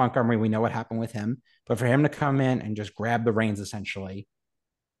 obviously Jim Montgomery, we know what happened with him, but for him to come in and just grab the reins, essentially,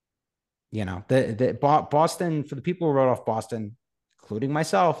 the Boston, for the people who wrote off Boston, including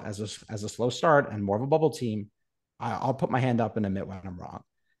myself, as a slow start and more of a bubble team, I'll put my hand up and admit when I'm wrong.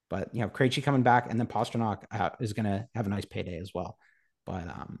 But Krejci coming back, and then Pastrnak is going to have a nice payday as well. But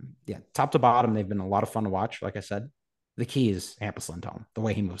yeah, top to bottom, they've been a lot of fun to watch. Like I said, the key is Hampus Lindholm, the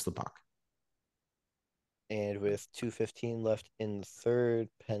way he moves the puck. And with 2:15 left in the third,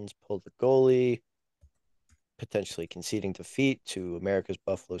 Pens pulled the goalie, potentially conceding defeat to America's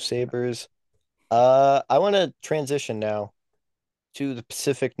Buffalo Sabres. I want to transition now to the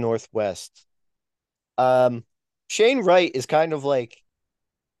Pacific Northwest. Shane Wright is kind of like,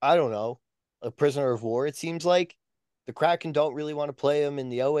 I don't know, a prisoner of war, it seems like. The Kraken don't really want to play him in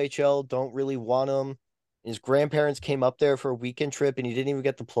the OHL, don't really want him. His grandparents came up there for a weekend trip and he didn't even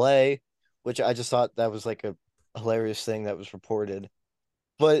get to play, which I just thought that was like a hilarious thing that was reported.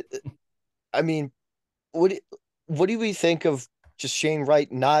 But I mean, what what do we think of just Shane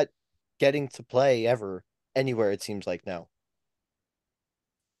Wright not getting to play ever anywhere, it seems like now?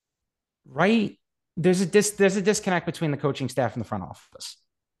 Right. There's a disconnect between the coaching staff and the front office.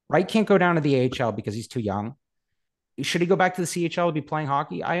 Wright can't go down to the AHL because he's too young. Should he go back to the CHL to be playing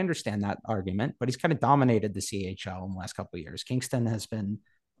hockey? I understand that argument, but he's kind of dominated the CHL in the last couple of years. Kingston has been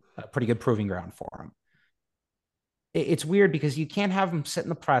a pretty good proving ground for him. It's weird because you can't have him sit in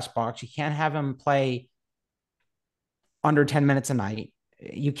the press box. You can't have him play under 10 minutes a night.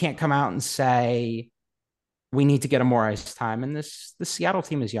 You can't come out and say, we need to get him more ice time. And the Seattle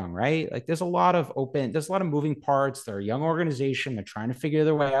team is young, right? Like there's a lot of moving parts. They're a young organization. They're trying to figure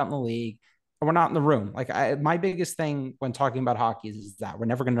their way out in the league. And we're not in the room. Like my biggest thing when talking about hockey is that we're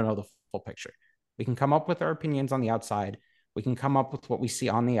never going to know the full picture. We can come up with our opinions on the outside. We can come up with what we see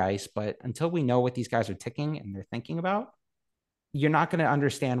on the ice, but until we know what these guys are ticking and they're thinking about, you're not going to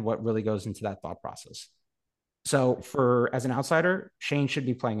understand what really goes into that thought process. So as an outsider, Shane should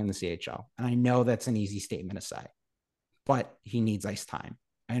be playing in the CHL. And I know that's an easy statement to say, but he needs ice time.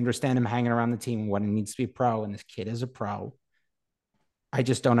 I understand him hanging around the team and what it needs to be pro, and this kid is a pro. I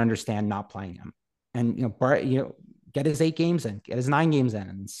just don't understand not playing him. And get his 8 games in, get his 9 games in,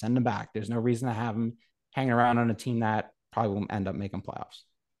 and send him back. There's no reason to have him hanging around on a team that probably won't end up making playoffs.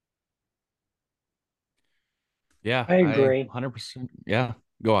 Yeah, I I agree. 100%. Yeah,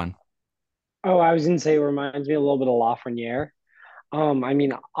 go on. Oh, I was gonna say it reminds me a little bit of Lafreniere. I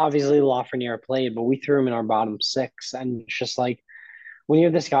mean, obviously Lafreniere played, but we threw him in our bottom 6, and it's just like when you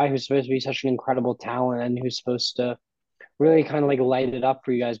have this guy who's supposed to be such an incredible talent and who's supposed to really kind of like light it up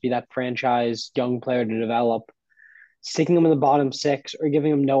for you guys, be that franchise young player to develop, sticking him in the bottom 6 or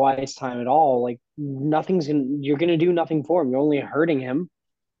giving him no ice time at all, like you're gonna do nothing for him. You're only hurting him.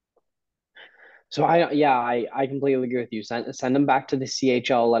 So I completely agree with you. Send him back to the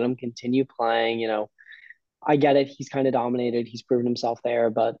CHL. Let him continue playing. I get it. He's kind of dominated. He's proven himself there,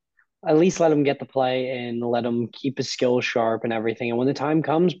 but at least let him get the play and let him keep his skills sharp and everything. And when the time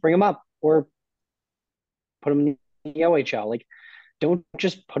comes, bring him up or put him in the OHL. Like, don't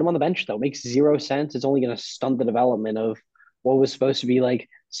just put him on the bench though. It makes zero sense. It's only going to stunt the development of what was supposed to be like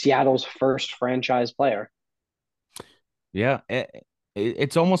Seattle's first franchise player. Yeah,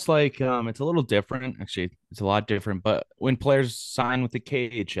 it's almost like it's a little different. Actually, it's a lot different. But when players sign with the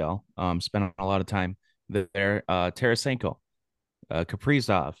KHL, spend a lot of time there. Tarasenko,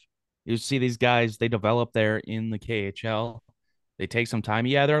 Kaprizov, you see these guys. They develop there in the KHL. They take some time.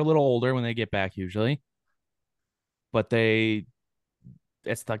 Yeah, they're a little older when they get back usually, but it's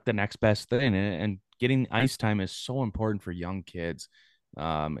like the next best thing. And getting ice time is so important for young kids,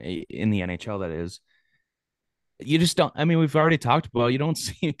 in the NHL. That is, you just don't. I mean, we've already talked about. You don't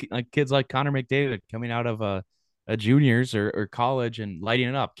see like kids like Connor McDavid coming out of a juniors or college and lighting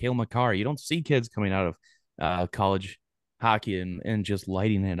it up. Cale Makar. You don't see kids coming out of college hockey and just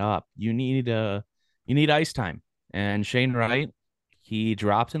lighting it up. You need ice time. And Shane Wright, he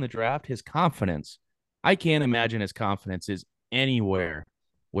dropped in the draft. His confidence, I can't imagine his confidence is anywhere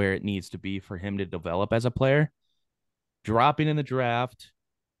where it needs to be for him to develop as a player. Dropping in the draft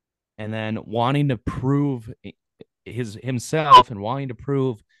and then wanting to prove himself and wanting to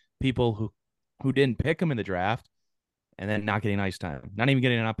prove people who didn't pick him in the draft and then not getting ice time, not even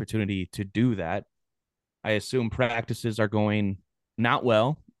getting an opportunity to do that. I assume practices are going not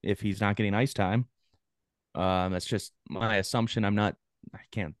well if he's not getting ice time. That's just my assumption. I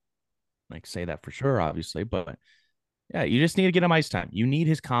can't like say that for sure, obviously, but yeah, you just need to get him ice time. You need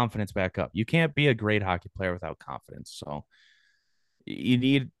his confidence back up. You can't be a great hockey player without confidence. So you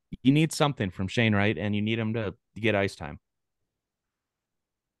need something from Shane Wright, and you need him to get ice time.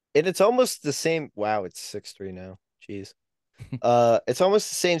 And it's almost the same. Wow, it's 6-3 now. Jeez. It's almost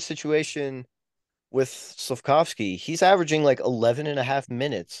the same situation with Slavkovsky. He's averaging like 11 and a half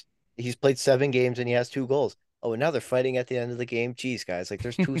minutes. He's played 7 games and he has 2 goals. Oh, and now they're fighting at the end of the game. Jeez, guys, like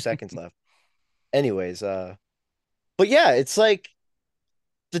there's 2 seconds left. Anyways, but yeah, it's like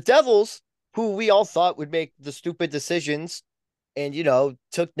the Devils, who we all thought would make the stupid decisions, and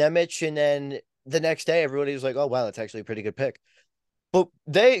took Nemec, and then the next day everybody was like, "Oh wow, that's actually a pretty good pick." But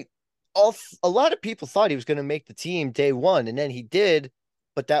a lot of people thought he was going to make the team day one, and then he did,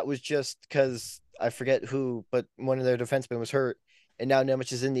 but that was just because I forget who, but one of their defensemen was hurt, and now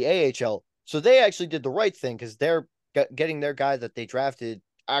Nemec is in the AHL. So they actually did the right thing because they're getting their guy that they drafted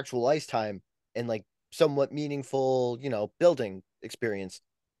actual ice time and like somewhat meaningful, building experience.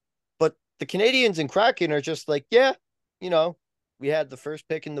 But the Canadians and Kraken are just like, yeah, you know, we had the first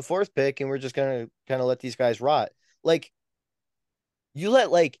pick and the fourth pick, and we're just gonna kind of let these guys rot. Like you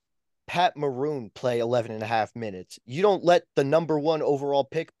let like Pat Maroon play 11 and a half minutes. You don't let the number one overall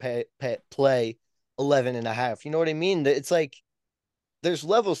pick play 11 and a half. You know what I mean? It's like there's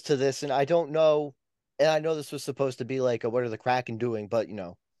levels to this, and I don't know. And I know this was supposed to be like, what are the Kraken doing? But,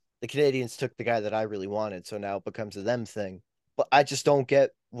 the Canadians took the guy that I really wanted. So now it becomes a them thing. But I just don't get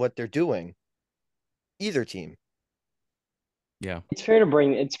what they're doing. Either team. Yeah. It's fair to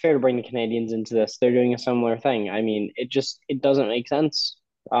bring the Canadians into this. They're doing a similar thing. I mean, it doesn't make sense.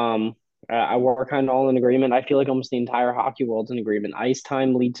 We're kind of all in agreement. I feel like almost the entire hockey world's in agreement. Ice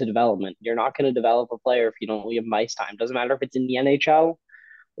time leads to development. You're not going to develop a player if you don't give them ice time. Doesn't matter if it's in the NHL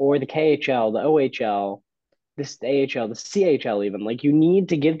or the KHL, the OHL, this the AHL, the CHL even. Like you need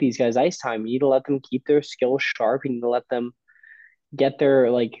to give these guys ice time. You need to let them keep their skills sharp. You need to let them get their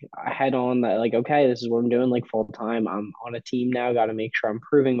like head on that, like, okay, this is what I'm doing like full time. I'm on a team now, got to make sure I'm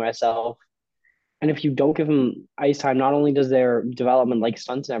proving myself. And if you don't give them ice time, not only does their development like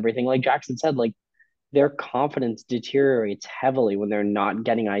stunts and everything, like Jackson said, like their confidence deteriorates heavily when they're not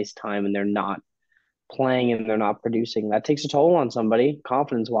getting ice time and they're not playing and they're not producing. That takes a toll on somebody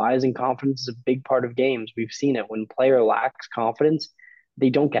confidence wise, and confidence is a big part of games. We've seen it when player lacks confidence, they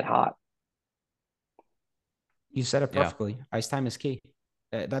don't get hot. You said it Yeah. perfectly. Ice time is key.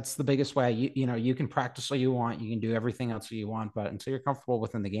 That's the biggest way. You can practice all you want. You can do everything else you want, but until you're comfortable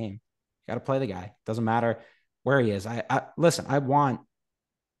within the game, you got to play the guy. Doesn't matter where he is. I listen. I want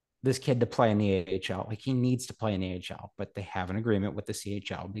this kid to play in the AHL. Like he needs to play in the AHL, but they have an agreement with the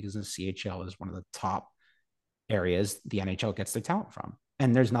CHL because the CHL is one of the top areas the NHL gets their talent from,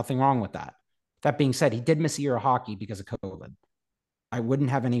 and there's nothing wrong with that. That being said, he did miss a year of hockey because of COVID. I wouldn't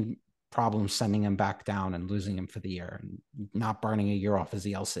have any problem sending him back down and losing him for the year and not burning a year off his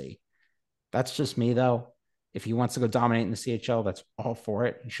ELC. That's just me, though. If he wants to go dominate in the CHL, that's all for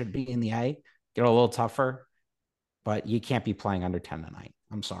it. He should be in the A, get a little tougher, but you can't be playing under 10 tonight.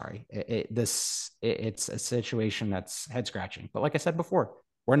 I'm sorry. It's a situation that's head scratching. But like I said before,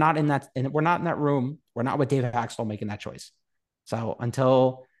 we're not in that, and we're not in that room. We're not with David Axtell making that choice. So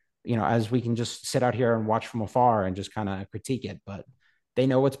until, as we can just sit out here and watch from afar and just kind of critique it, but they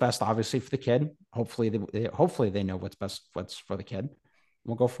know what's best, obviously, for the kid. Hopefully they know what's for the kid.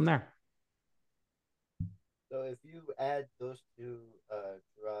 We'll go from there. So if you add those two,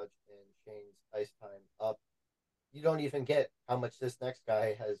 Garage and Shane's ice time up, you don't even get how much this next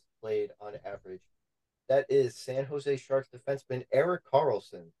guy has played on average. That is San Jose Sharks defenseman Eric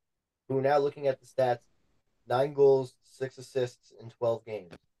Carlson, who now looking at the stats, 9 goals, 6 assists in 12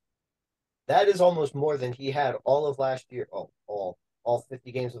 games. That is almost more than he had all of last year. Oh, all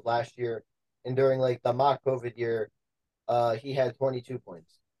 50 games of last year. And during like the mock COVID year, he had 22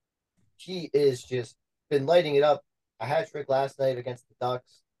 points. He is just been lighting it up. A hat trick last night against the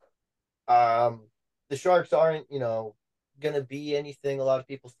Ducks. The Sharks aren't, gonna be anything a lot of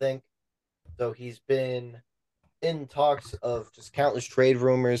people think. So he's been in talks of just countless trade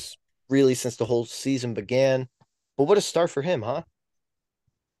rumors, really since the whole season began. But what a start for him, huh?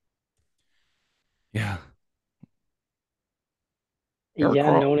 Yeah. Eric Yeah,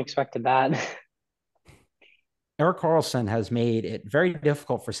 no Carl, one expected that. Eric Carlson has made it very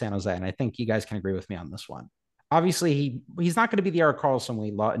difficult for San Jose, and I think you guys can agree with me on this one. Obviously, he's not going to be the Eric Carlson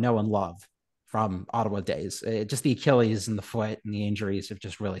we know and love from Ottawa days. Just the Achilles and the foot and the injuries have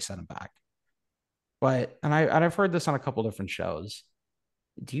just really set him back. But I've heard this on a couple different shows.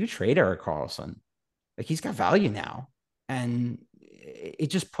 Do you trade Eric Carlson? Like he's got value now, and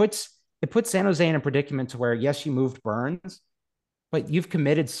it puts San Jose in a predicament to where yes, you moved Burns, but you've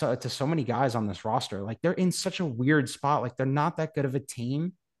committed to so many guys on this roster. Like they're in such a weird spot. Like they're not that good of a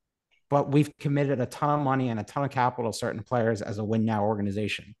team, but we've committed a ton of money and a ton of capital to certain players as a win now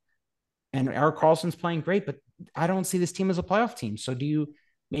organization. And Eric Carlson's playing great, but I don't see this team as a playoff team. So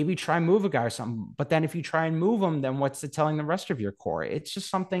maybe try and move a guy or something. But then if you try and move him, then what's it telling the rest of your core? It's just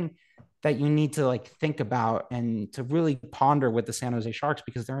something that you need to like think about and to really ponder with the San Jose Sharks,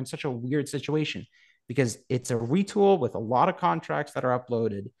 because they're in such a weird situation, because it's a retool with a lot of contracts that are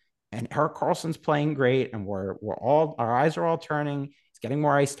uploaded, and Erik Karlsson's playing great, and we're all, our eyes are all turning. He's getting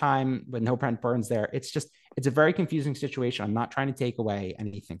more ice time with no Brent Burns there. It's a very confusing situation. I'm not trying to take away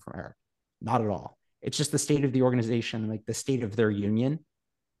anything from Erik, not at all. It's just the state of the organization, like the state of their union.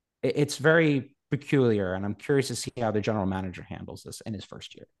 It's very peculiar, and I'm curious to see how the general manager handles this in his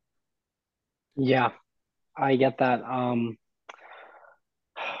first year. Yeah, I get that. Oh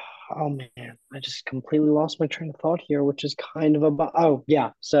man, I just completely lost my train of thought here, which is kind of about. Oh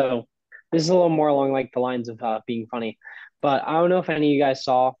yeah, so this is a little more along like the lines of being funny, but I don't know if any of you guys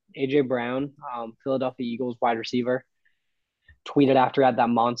saw AJ Brown, Philadelphia Eagles wide receiver, tweeted after he had that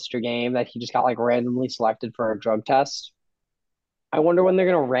monster game that he just got like randomly selected for a drug test. I wonder when they're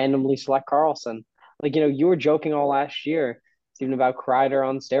gonna randomly select Carlson. Like, you were joking all last year, even about Kreider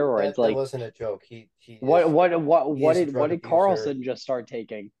on steroids. That Like, wasn't a joke. what what what he what is a did what drug did abuser. Carlson just start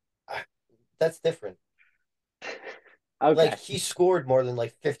taking? That's different. Like Okay. he scored more than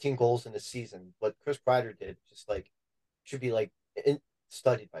like 15 goals in a season. What Chris Kreider did just like should be like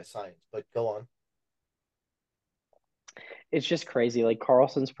studied by science. But go on. It's just crazy. Like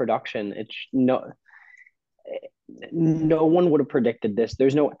Carlson's production, it's no one would have predicted this.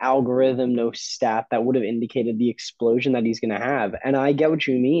 There's no algorithm, no stat that would have indicated the explosion that he's going to have. And I get what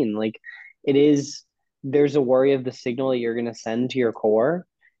you mean. Like it is, there's a worry of the signal that you're going to send to your core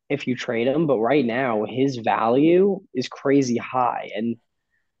if you trade him. But right now, his value is crazy high. And,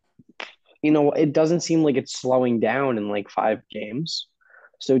 it doesn't seem like it's slowing down in like 5 games.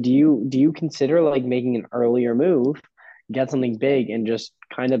 So do you consider like making an earlier move, get something big, and just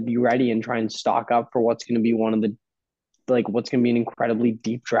kind of be ready and try and stock up for what's going to be one of the like what's going to be an incredibly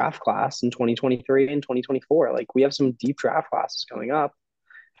deep draft class in 2023 and 2024. Like we have some deep draft classes coming up,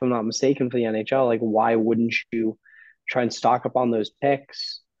 if I'm not mistaken, for the NHL. Like why wouldn't you try and stock up on those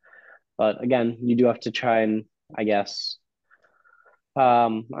picks? But again, you do have to try and, I guess, I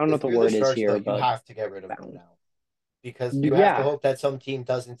don't know what If the you're the word is Sharks, though, here, you but have to get rid of him now because you have to yeah, hope that some team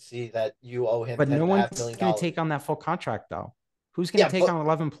doesn't see that you owe him But ten no and a half one's million going to take dollars. on that full contract, though. Who's going to Yeah, take but on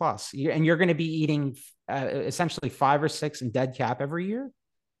 11 plus? And you're going to be eating essentially 5 or 6 in dead cap every year.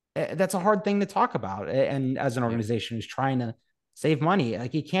 That's a hard thing to talk about. And as an yeah. organization who's trying to save money,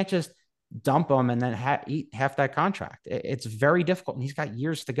 like you can't just dump them and then eat half that contract. It's very difficult, and he's got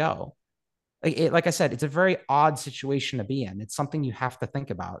years to go. Like I said, it's a very odd situation to be in. It's something you have to think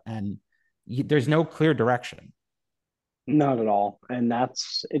about, and there's no clear direction. not at all. And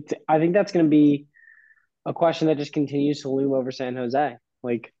that's it. I think that's going to be a question that just continues to loom over San Jose.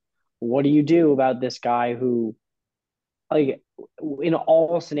 Like, what do you do about this guy who, like, in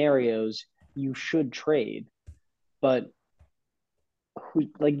all scenarios, you should trade, but who,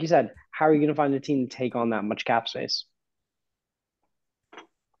 like you said, how are you going to find a team to take on that much cap space?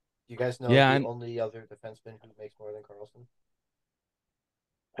 Do you guys know Yeah, the and only other defenseman who makes more than Carlson?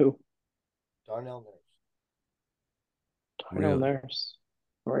 Who? Darnell Nurse. Darnell really, Nurse.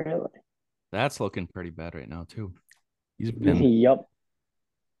 Really? that's looking pretty bad right now too. He's been Yep.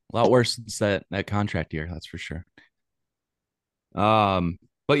 a lot worse since that contract year, that's for sure.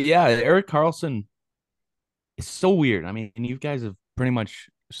 But yeah, Erik Karlsson is so weird. I mean, you guys have pretty much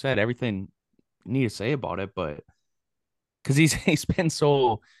said everything you need to say about it, but because he's been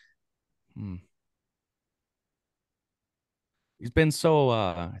so hmm, he's been so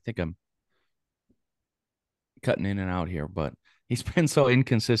I think I'm cutting in and out here, but he's been so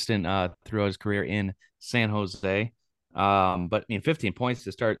inconsistent throughout his career in San Jose. But I mean, 15 points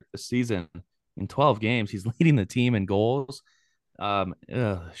to start the season in 12 games. He's leading the team in goals.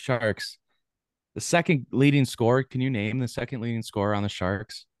 Sharks. The second leading scorer. Can you name the second leading scorer on the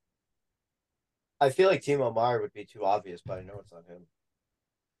Sharks? I feel like Timo Meyer would be too obvious, but I know it's not him.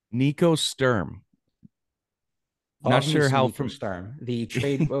 Nico Sturm. Not Love me sure some how Nico from Sturm. The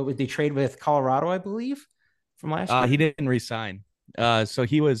trade with Colorado, I believe, from last he year. didn't resign. So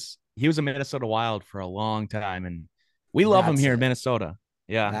he was a Minnesota Wild for a long time, and we love him That's here in it. Minnesota.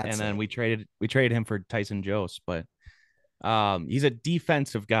 Yeah, and That's then it. we traded him for Tyson Jost, but he's a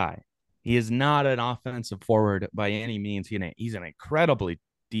defensive guy. He is not an offensive forward by any means. He's an incredibly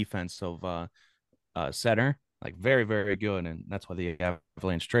defensive center, like very, very good, and that's why the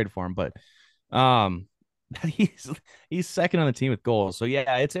Avalanche traded for him. But um, he's he's second on the team with goals. So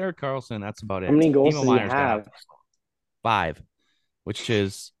yeah, it's Erik Karlsson. That's about How it. many goals Timo does he Meyer's gonna have have? to 5, which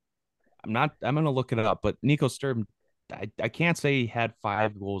is I'm gonna look it up, but Nico Sturm, I can't say he had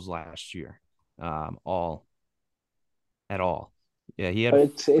 5 goals last year, all at all. Yeah, he had But he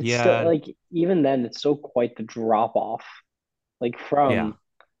it's still had like even then it's still quite the drop off, like yeah, from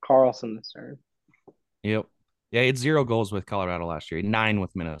Carlson to Stern. yep. Yeah, he had 0 goals with Colorado last year, 9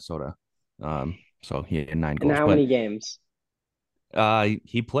 with Minnesota. So he had 9 And goals. how But many games?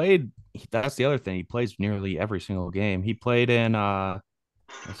 he played that's the other thing. He plays nearly every single game. He played in let's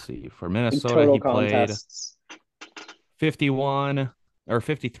see, for Like Minnesota, total he played contests. 51 or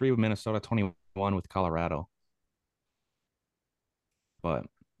 53 with Minnesota, 21 with Colorado. But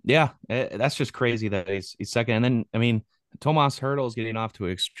yeah, that's just crazy that he's second. And then I mean, Tomas Hertl is getting off to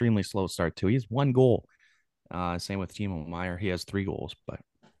an extremely slow start too. He has 1 goal. Same with Timo Meyer. He has 3 goals. But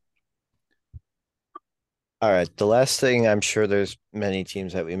All right. The last thing, I'm sure there's many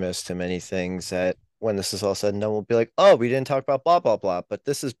teams that we missed and many things that when this is all said and done, we'll be like, oh, we didn't talk about blah, blah, blah. But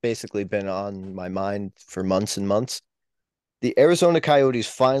this has basically been on my mind for months and months. The Arizona Coyotes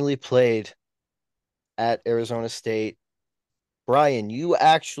finally played at Arizona State. Brian, you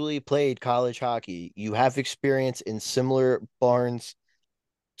actually played college hockey. You have experience in similar barns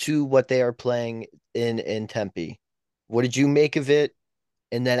to what they are playing in Tempe. What did you make of it?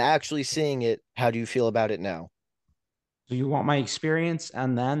 And then actually seeing it, how do you feel about it now? So you want my experience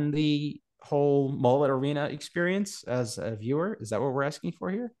and then the whole mullet arena experience as a viewer? Is that what we're asking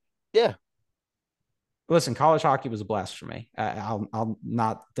for here? Yeah. Listen, college hockey was a blast for me. I'll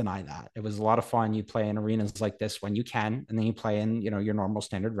not deny that. It was a lot of fun. You play in arenas like this when you can, and then you play in, your normal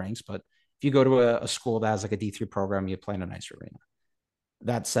standard ranks. But if you go to a school that has like a D3 program, you play in a nice arena.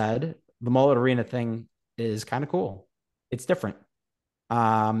 That said, the mullet arena thing is kind of cool. It's different.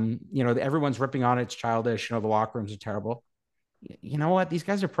 Everyone's ripping on it. It's childish. The locker rooms are terrible. You know what? These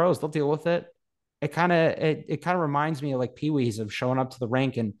guys are pros. They'll deal with it. It kind of reminds me of like Pee-wees of showing up to the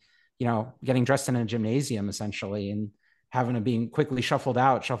rink and getting dressed in a gymnasium essentially and having to being quickly shuffled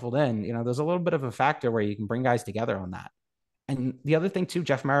out, shuffled in. There's a little bit of a factor where you can bring guys together on that. And the other thing too,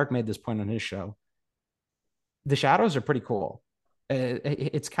 Jeff Marek made this point on his show. The shadows are pretty cool.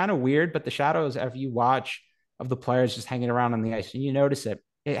 It's kind of weird, but the shadows, if you watch of the players just hanging around on the ice, and you notice it,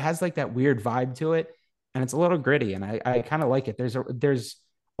 it has like that weird vibe to it, and it's a little gritty, and I kind of like it. There's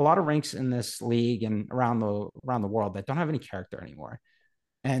a lot of rinks in this league and around the world that don't have any character anymore,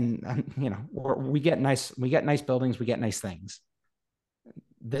 and we get nice buildings, we get nice things.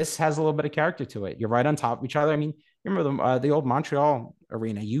 This has a little bit of character to it. You're right on top of each other. I mean, you remember the old Montreal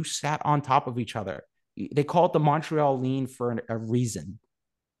arena? You sat on top of each other. They call it the Montreal lean for a reason.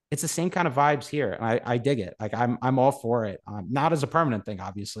 It's the same kind of vibes here, and I dig it. Like I'm all for it. Not as a permanent thing,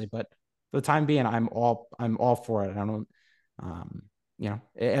 obviously, but for the time being, I'm all for it. I don't, um, it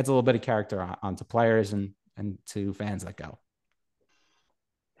adds a little bit of character onto players and to fans that go.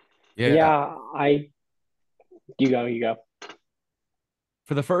 yeah, Yeah, I you go.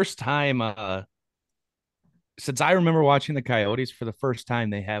 for the first time, since I remember watching the Coyotes for the first time,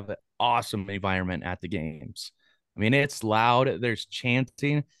 they have an awesome environment at the games. I mean, it's loud, there's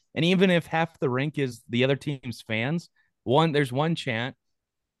chanting, and even if half the rink is the other team's fans, there's one chant,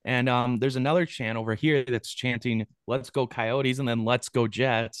 and there's another chant over here that's chanting "Let's go Coyotes" and then "Let's go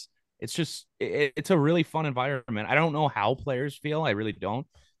Jets." It's a really fun environment. I don't know how players feel. I really don't.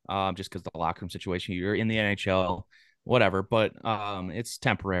 Just because the locker room situation, you're in the NHL, whatever. But it's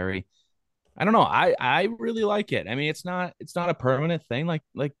temporary. I don't know. I really like it. I mean, it's not a permanent thing like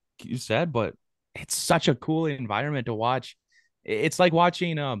you said, but it's such a cool environment to watch. It's like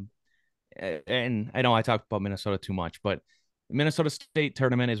watching and I know I talk about Minnesota too much, but Minnesota State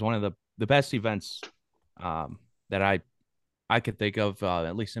tournament is one of the best events that I could think of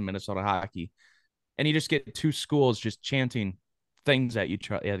at least in Minnesota hockey. And you just get two schools just chanting things at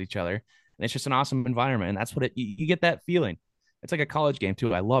each other, and it's just an awesome environment. And that's what you get that feeling. It's like a college game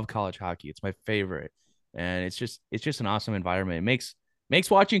too. I love college hockey. It's my favorite, and it's just an awesome environment. It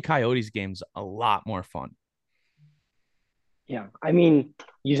makes watching Coyotes games a lot more fun. Yeah, I mean,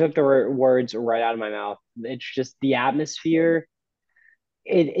 you took the words right out of my mouth. It's just the atmosphere.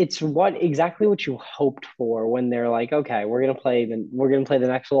 It's exactly what you hoped for when they're like, okay, we're gonna play the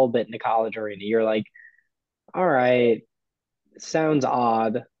next little bit in the college arena. You're like, all right, sounds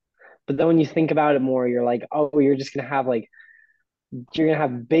odd. But then when you think about it more, you're like, oh, you're gonna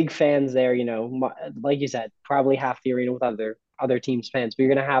have big fans there. Like you said, probably half the arena with other teams' fans. But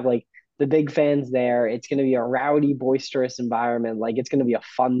you're gonna have like the big fans there. It's gonna be a rowdy, boisterous environment. Like it's gonna be a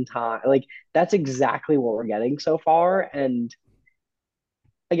fun time. Like that's exactly what we're getting so far. And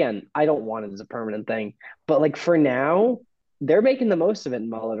again, I don't want it as a permanent thing, but like for now, they're making the most of it in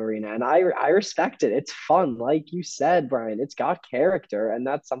Mullet Arena, and I respect it. It's fun, like you said, Brian. It's got character, and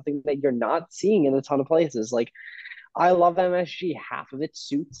that's something that you're not seeing in a ton of places. Like I love MSG. Half of it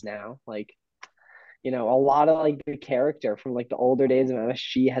suits now. Like A lot of like the character from like the older days of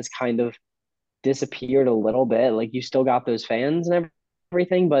MSG has kind of disappeared a little bit. Like you still got those fans and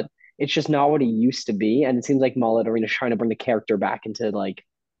everything, but it's just not what it used to be. And it seems like Mullet Arena is trying to bring the character back into like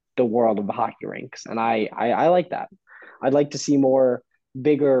the world of the hockey rinks, and I like that. I'd like to see more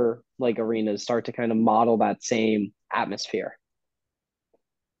bigger like arenas start to kind of model that same atmosphere.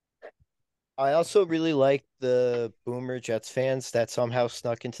 I also really like the Boomer Jets fans that somehow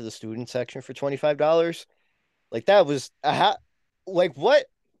snuck into the student section for $25. Like that was like what?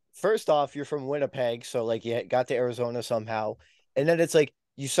 First off, you're from Winnipeg, so like you got to Arizona somehow, and then it's like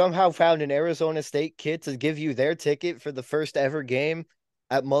you somehow found an Arizona State kid to give you their ticket for the first ever game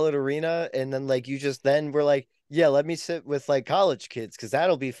at Mullet Arena, and then like you just then were like, yeah, let me sit with like college kids because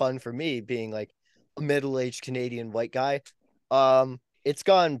that'll be fun for me being like a middle-aged Canadian white guy. It's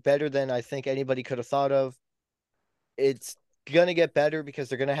gone better than I think anybody could have thought of. It's gonna get better because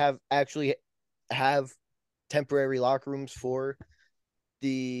they're gonna have temporary locker rooms for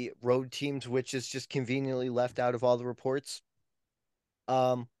the road teams, which is just conveniently left out of all the reports.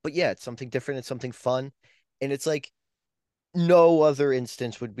 But yeah, it's something different. It's something fun, and it's like no other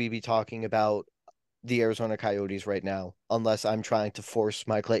instance would we be talking about the Arizona Coyotes right now, unless I'm trying to force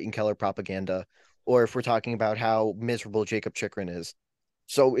my Clayton Keller propaganda, or if we're talking about how miserable Jacob Chikrin is.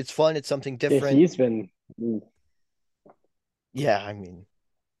 So it's fun. It's something Yeah, different. he's been. Yeah, I mean,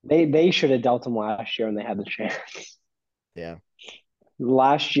 They should have dealt him last year when they had the chance. yeah.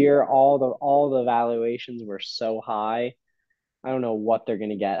 Last year, all the valuations were so high. I don't know what they're going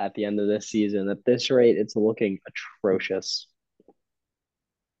to get at the end of this season. At this rate, it's looking atrocious. He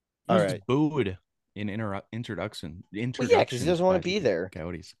All was right. booed in Well, yeah, because he introductions doesn't want by to be the there.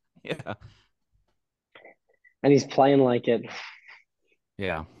 Coyotes. Yeah. And he's playing like it.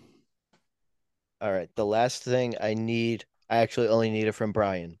 Yeah. All right. The last thing I actually only need it from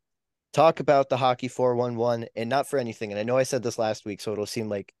Brian. Talk about the hockey 411 and not for anything. And I know I said this last week, so it'll seem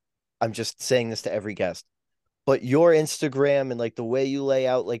like I'm just saying this to every guest. But your Instagram and like the way you lay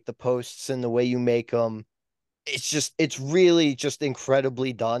out like the posts and the way you make them, it's really just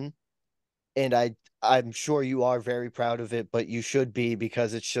incredibly done. And I'm sure you are very proud of it, but you should be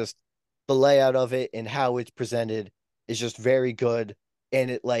because it's just the layout of it and how it's presented is just very good. And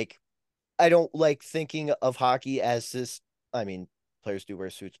it like I don't like thinking of hockey as this. I mean, players do wear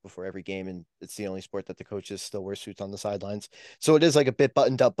suits before every game, and it's the only sport that the coaches still wear suits on the sidelines. So it is like a bit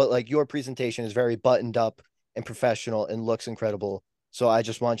buttoned up, but like your presentation is very buttoned up and professional and looks incredible. So I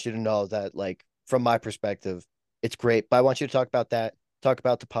just want you to know that, like, from my perspective, it's great. But I want you to talk about that, talk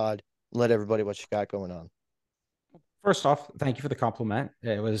about the pod, and let everybody what you got going on. First off, thank you for the compliment.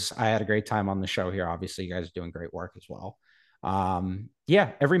 I had a great time on the show here. Obviously, you guys are doing great work as well.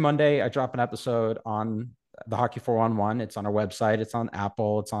 Yeah, every Monday I drop an episode on the Hockey 411. It's on our website, it's on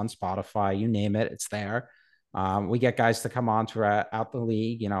Apple, it's on Spotify, you name it, it's there. We get guys to come on throughout the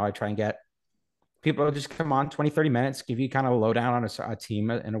league. I try and get people to just come on 20, 30 minutes, give you kind of a lowdown on a team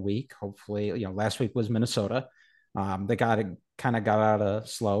in a week. Hopefully, last week was Minnesota. They kind of got out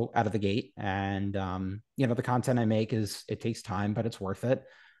of the gate. And, the content I make it takes time, but it's worth it.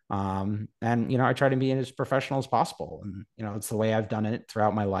 And I try to be as professional as possible. And, it's the way I've done it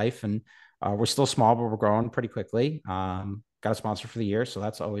throughout my life. And we're still small, but we're growing pretty quickly. Got a sponsor for the year. So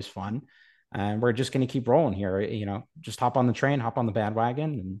that's always fun. And we're just going to keep rolling here. Just hop on the train, hop on the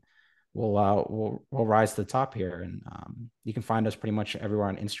bandwagon, and we'll rise to the top here. And you can find us pretty much everywhere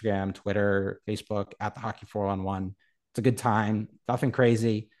on Instagram, Twitter, Facebook at the Hockey 411. It's a good time, nothing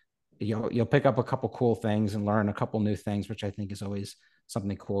crazy. You'll pick up a couple cool things and learn a couple new things, which I think is always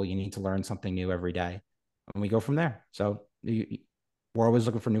something cool. You need to learn something new every day, and we go from there. So we're always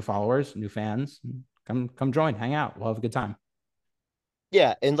looking for new followers, new fans. Come join, hang out. We'll have a good time.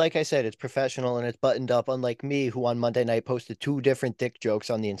 Yeah, and like I said, it's professional and it's buttoned up, unlike me, who on Monday night posted two different dick jokes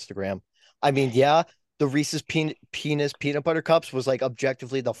on the Instagram. I mean, yeah, the Reese's penis peanut butter cups was like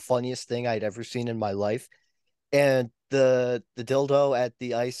objectively the funniest thing I'd ever seen in my life. And the dildo at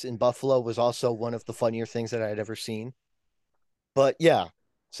the ice in Buffalo was also one of the funnier things that I'd ever seen. But yeah,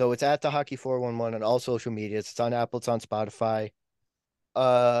 so it's at the Hockey 411 on all social medias. It's on Apple, it's on Spotify.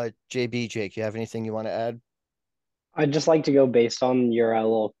 JB, Jake, you have anything you want to add? I'd just like to go based on your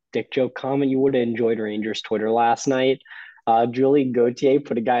little dick joke comment. You would have enjoyed Rangers Twitter last night. Julie Gauthier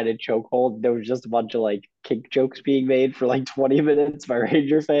put a guy in a chokehold. There was just a bunch of like kink jokes being made for like 20 minutes by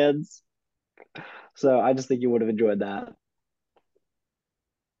Ranger fans. So I just think you would have enjoyed that.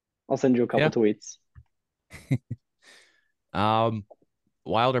 I'll send you a couple Yeah. tweets.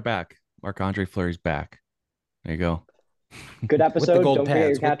 Wild are back. Marc-Andre Fleury's back. There you go. Good With the episode. gold Don't forget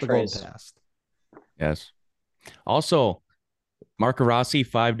your pads, with the gold catchphrase. pads. Yes. Also, Marco Rossi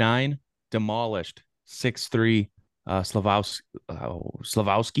 5'9", demolished 6'3" Slavowski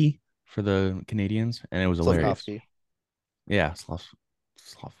for the Canadians, and it was hilarious. Slavkovsky. Yeah,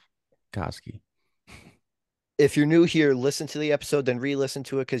 Slavkovsky. If you're new here, listen to the episode, then re-listen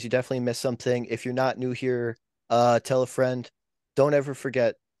to it because you definitely missed something. If you're not new here, tell a friend. Don't ever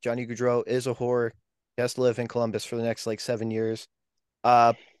forget, Johnny Gaudreau is a whore. He has to live in Columbus for the next like 7 years.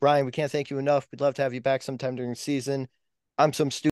 Brian, we can't thank you enough. We'd love to have you back sometime during the season. I'm some stupid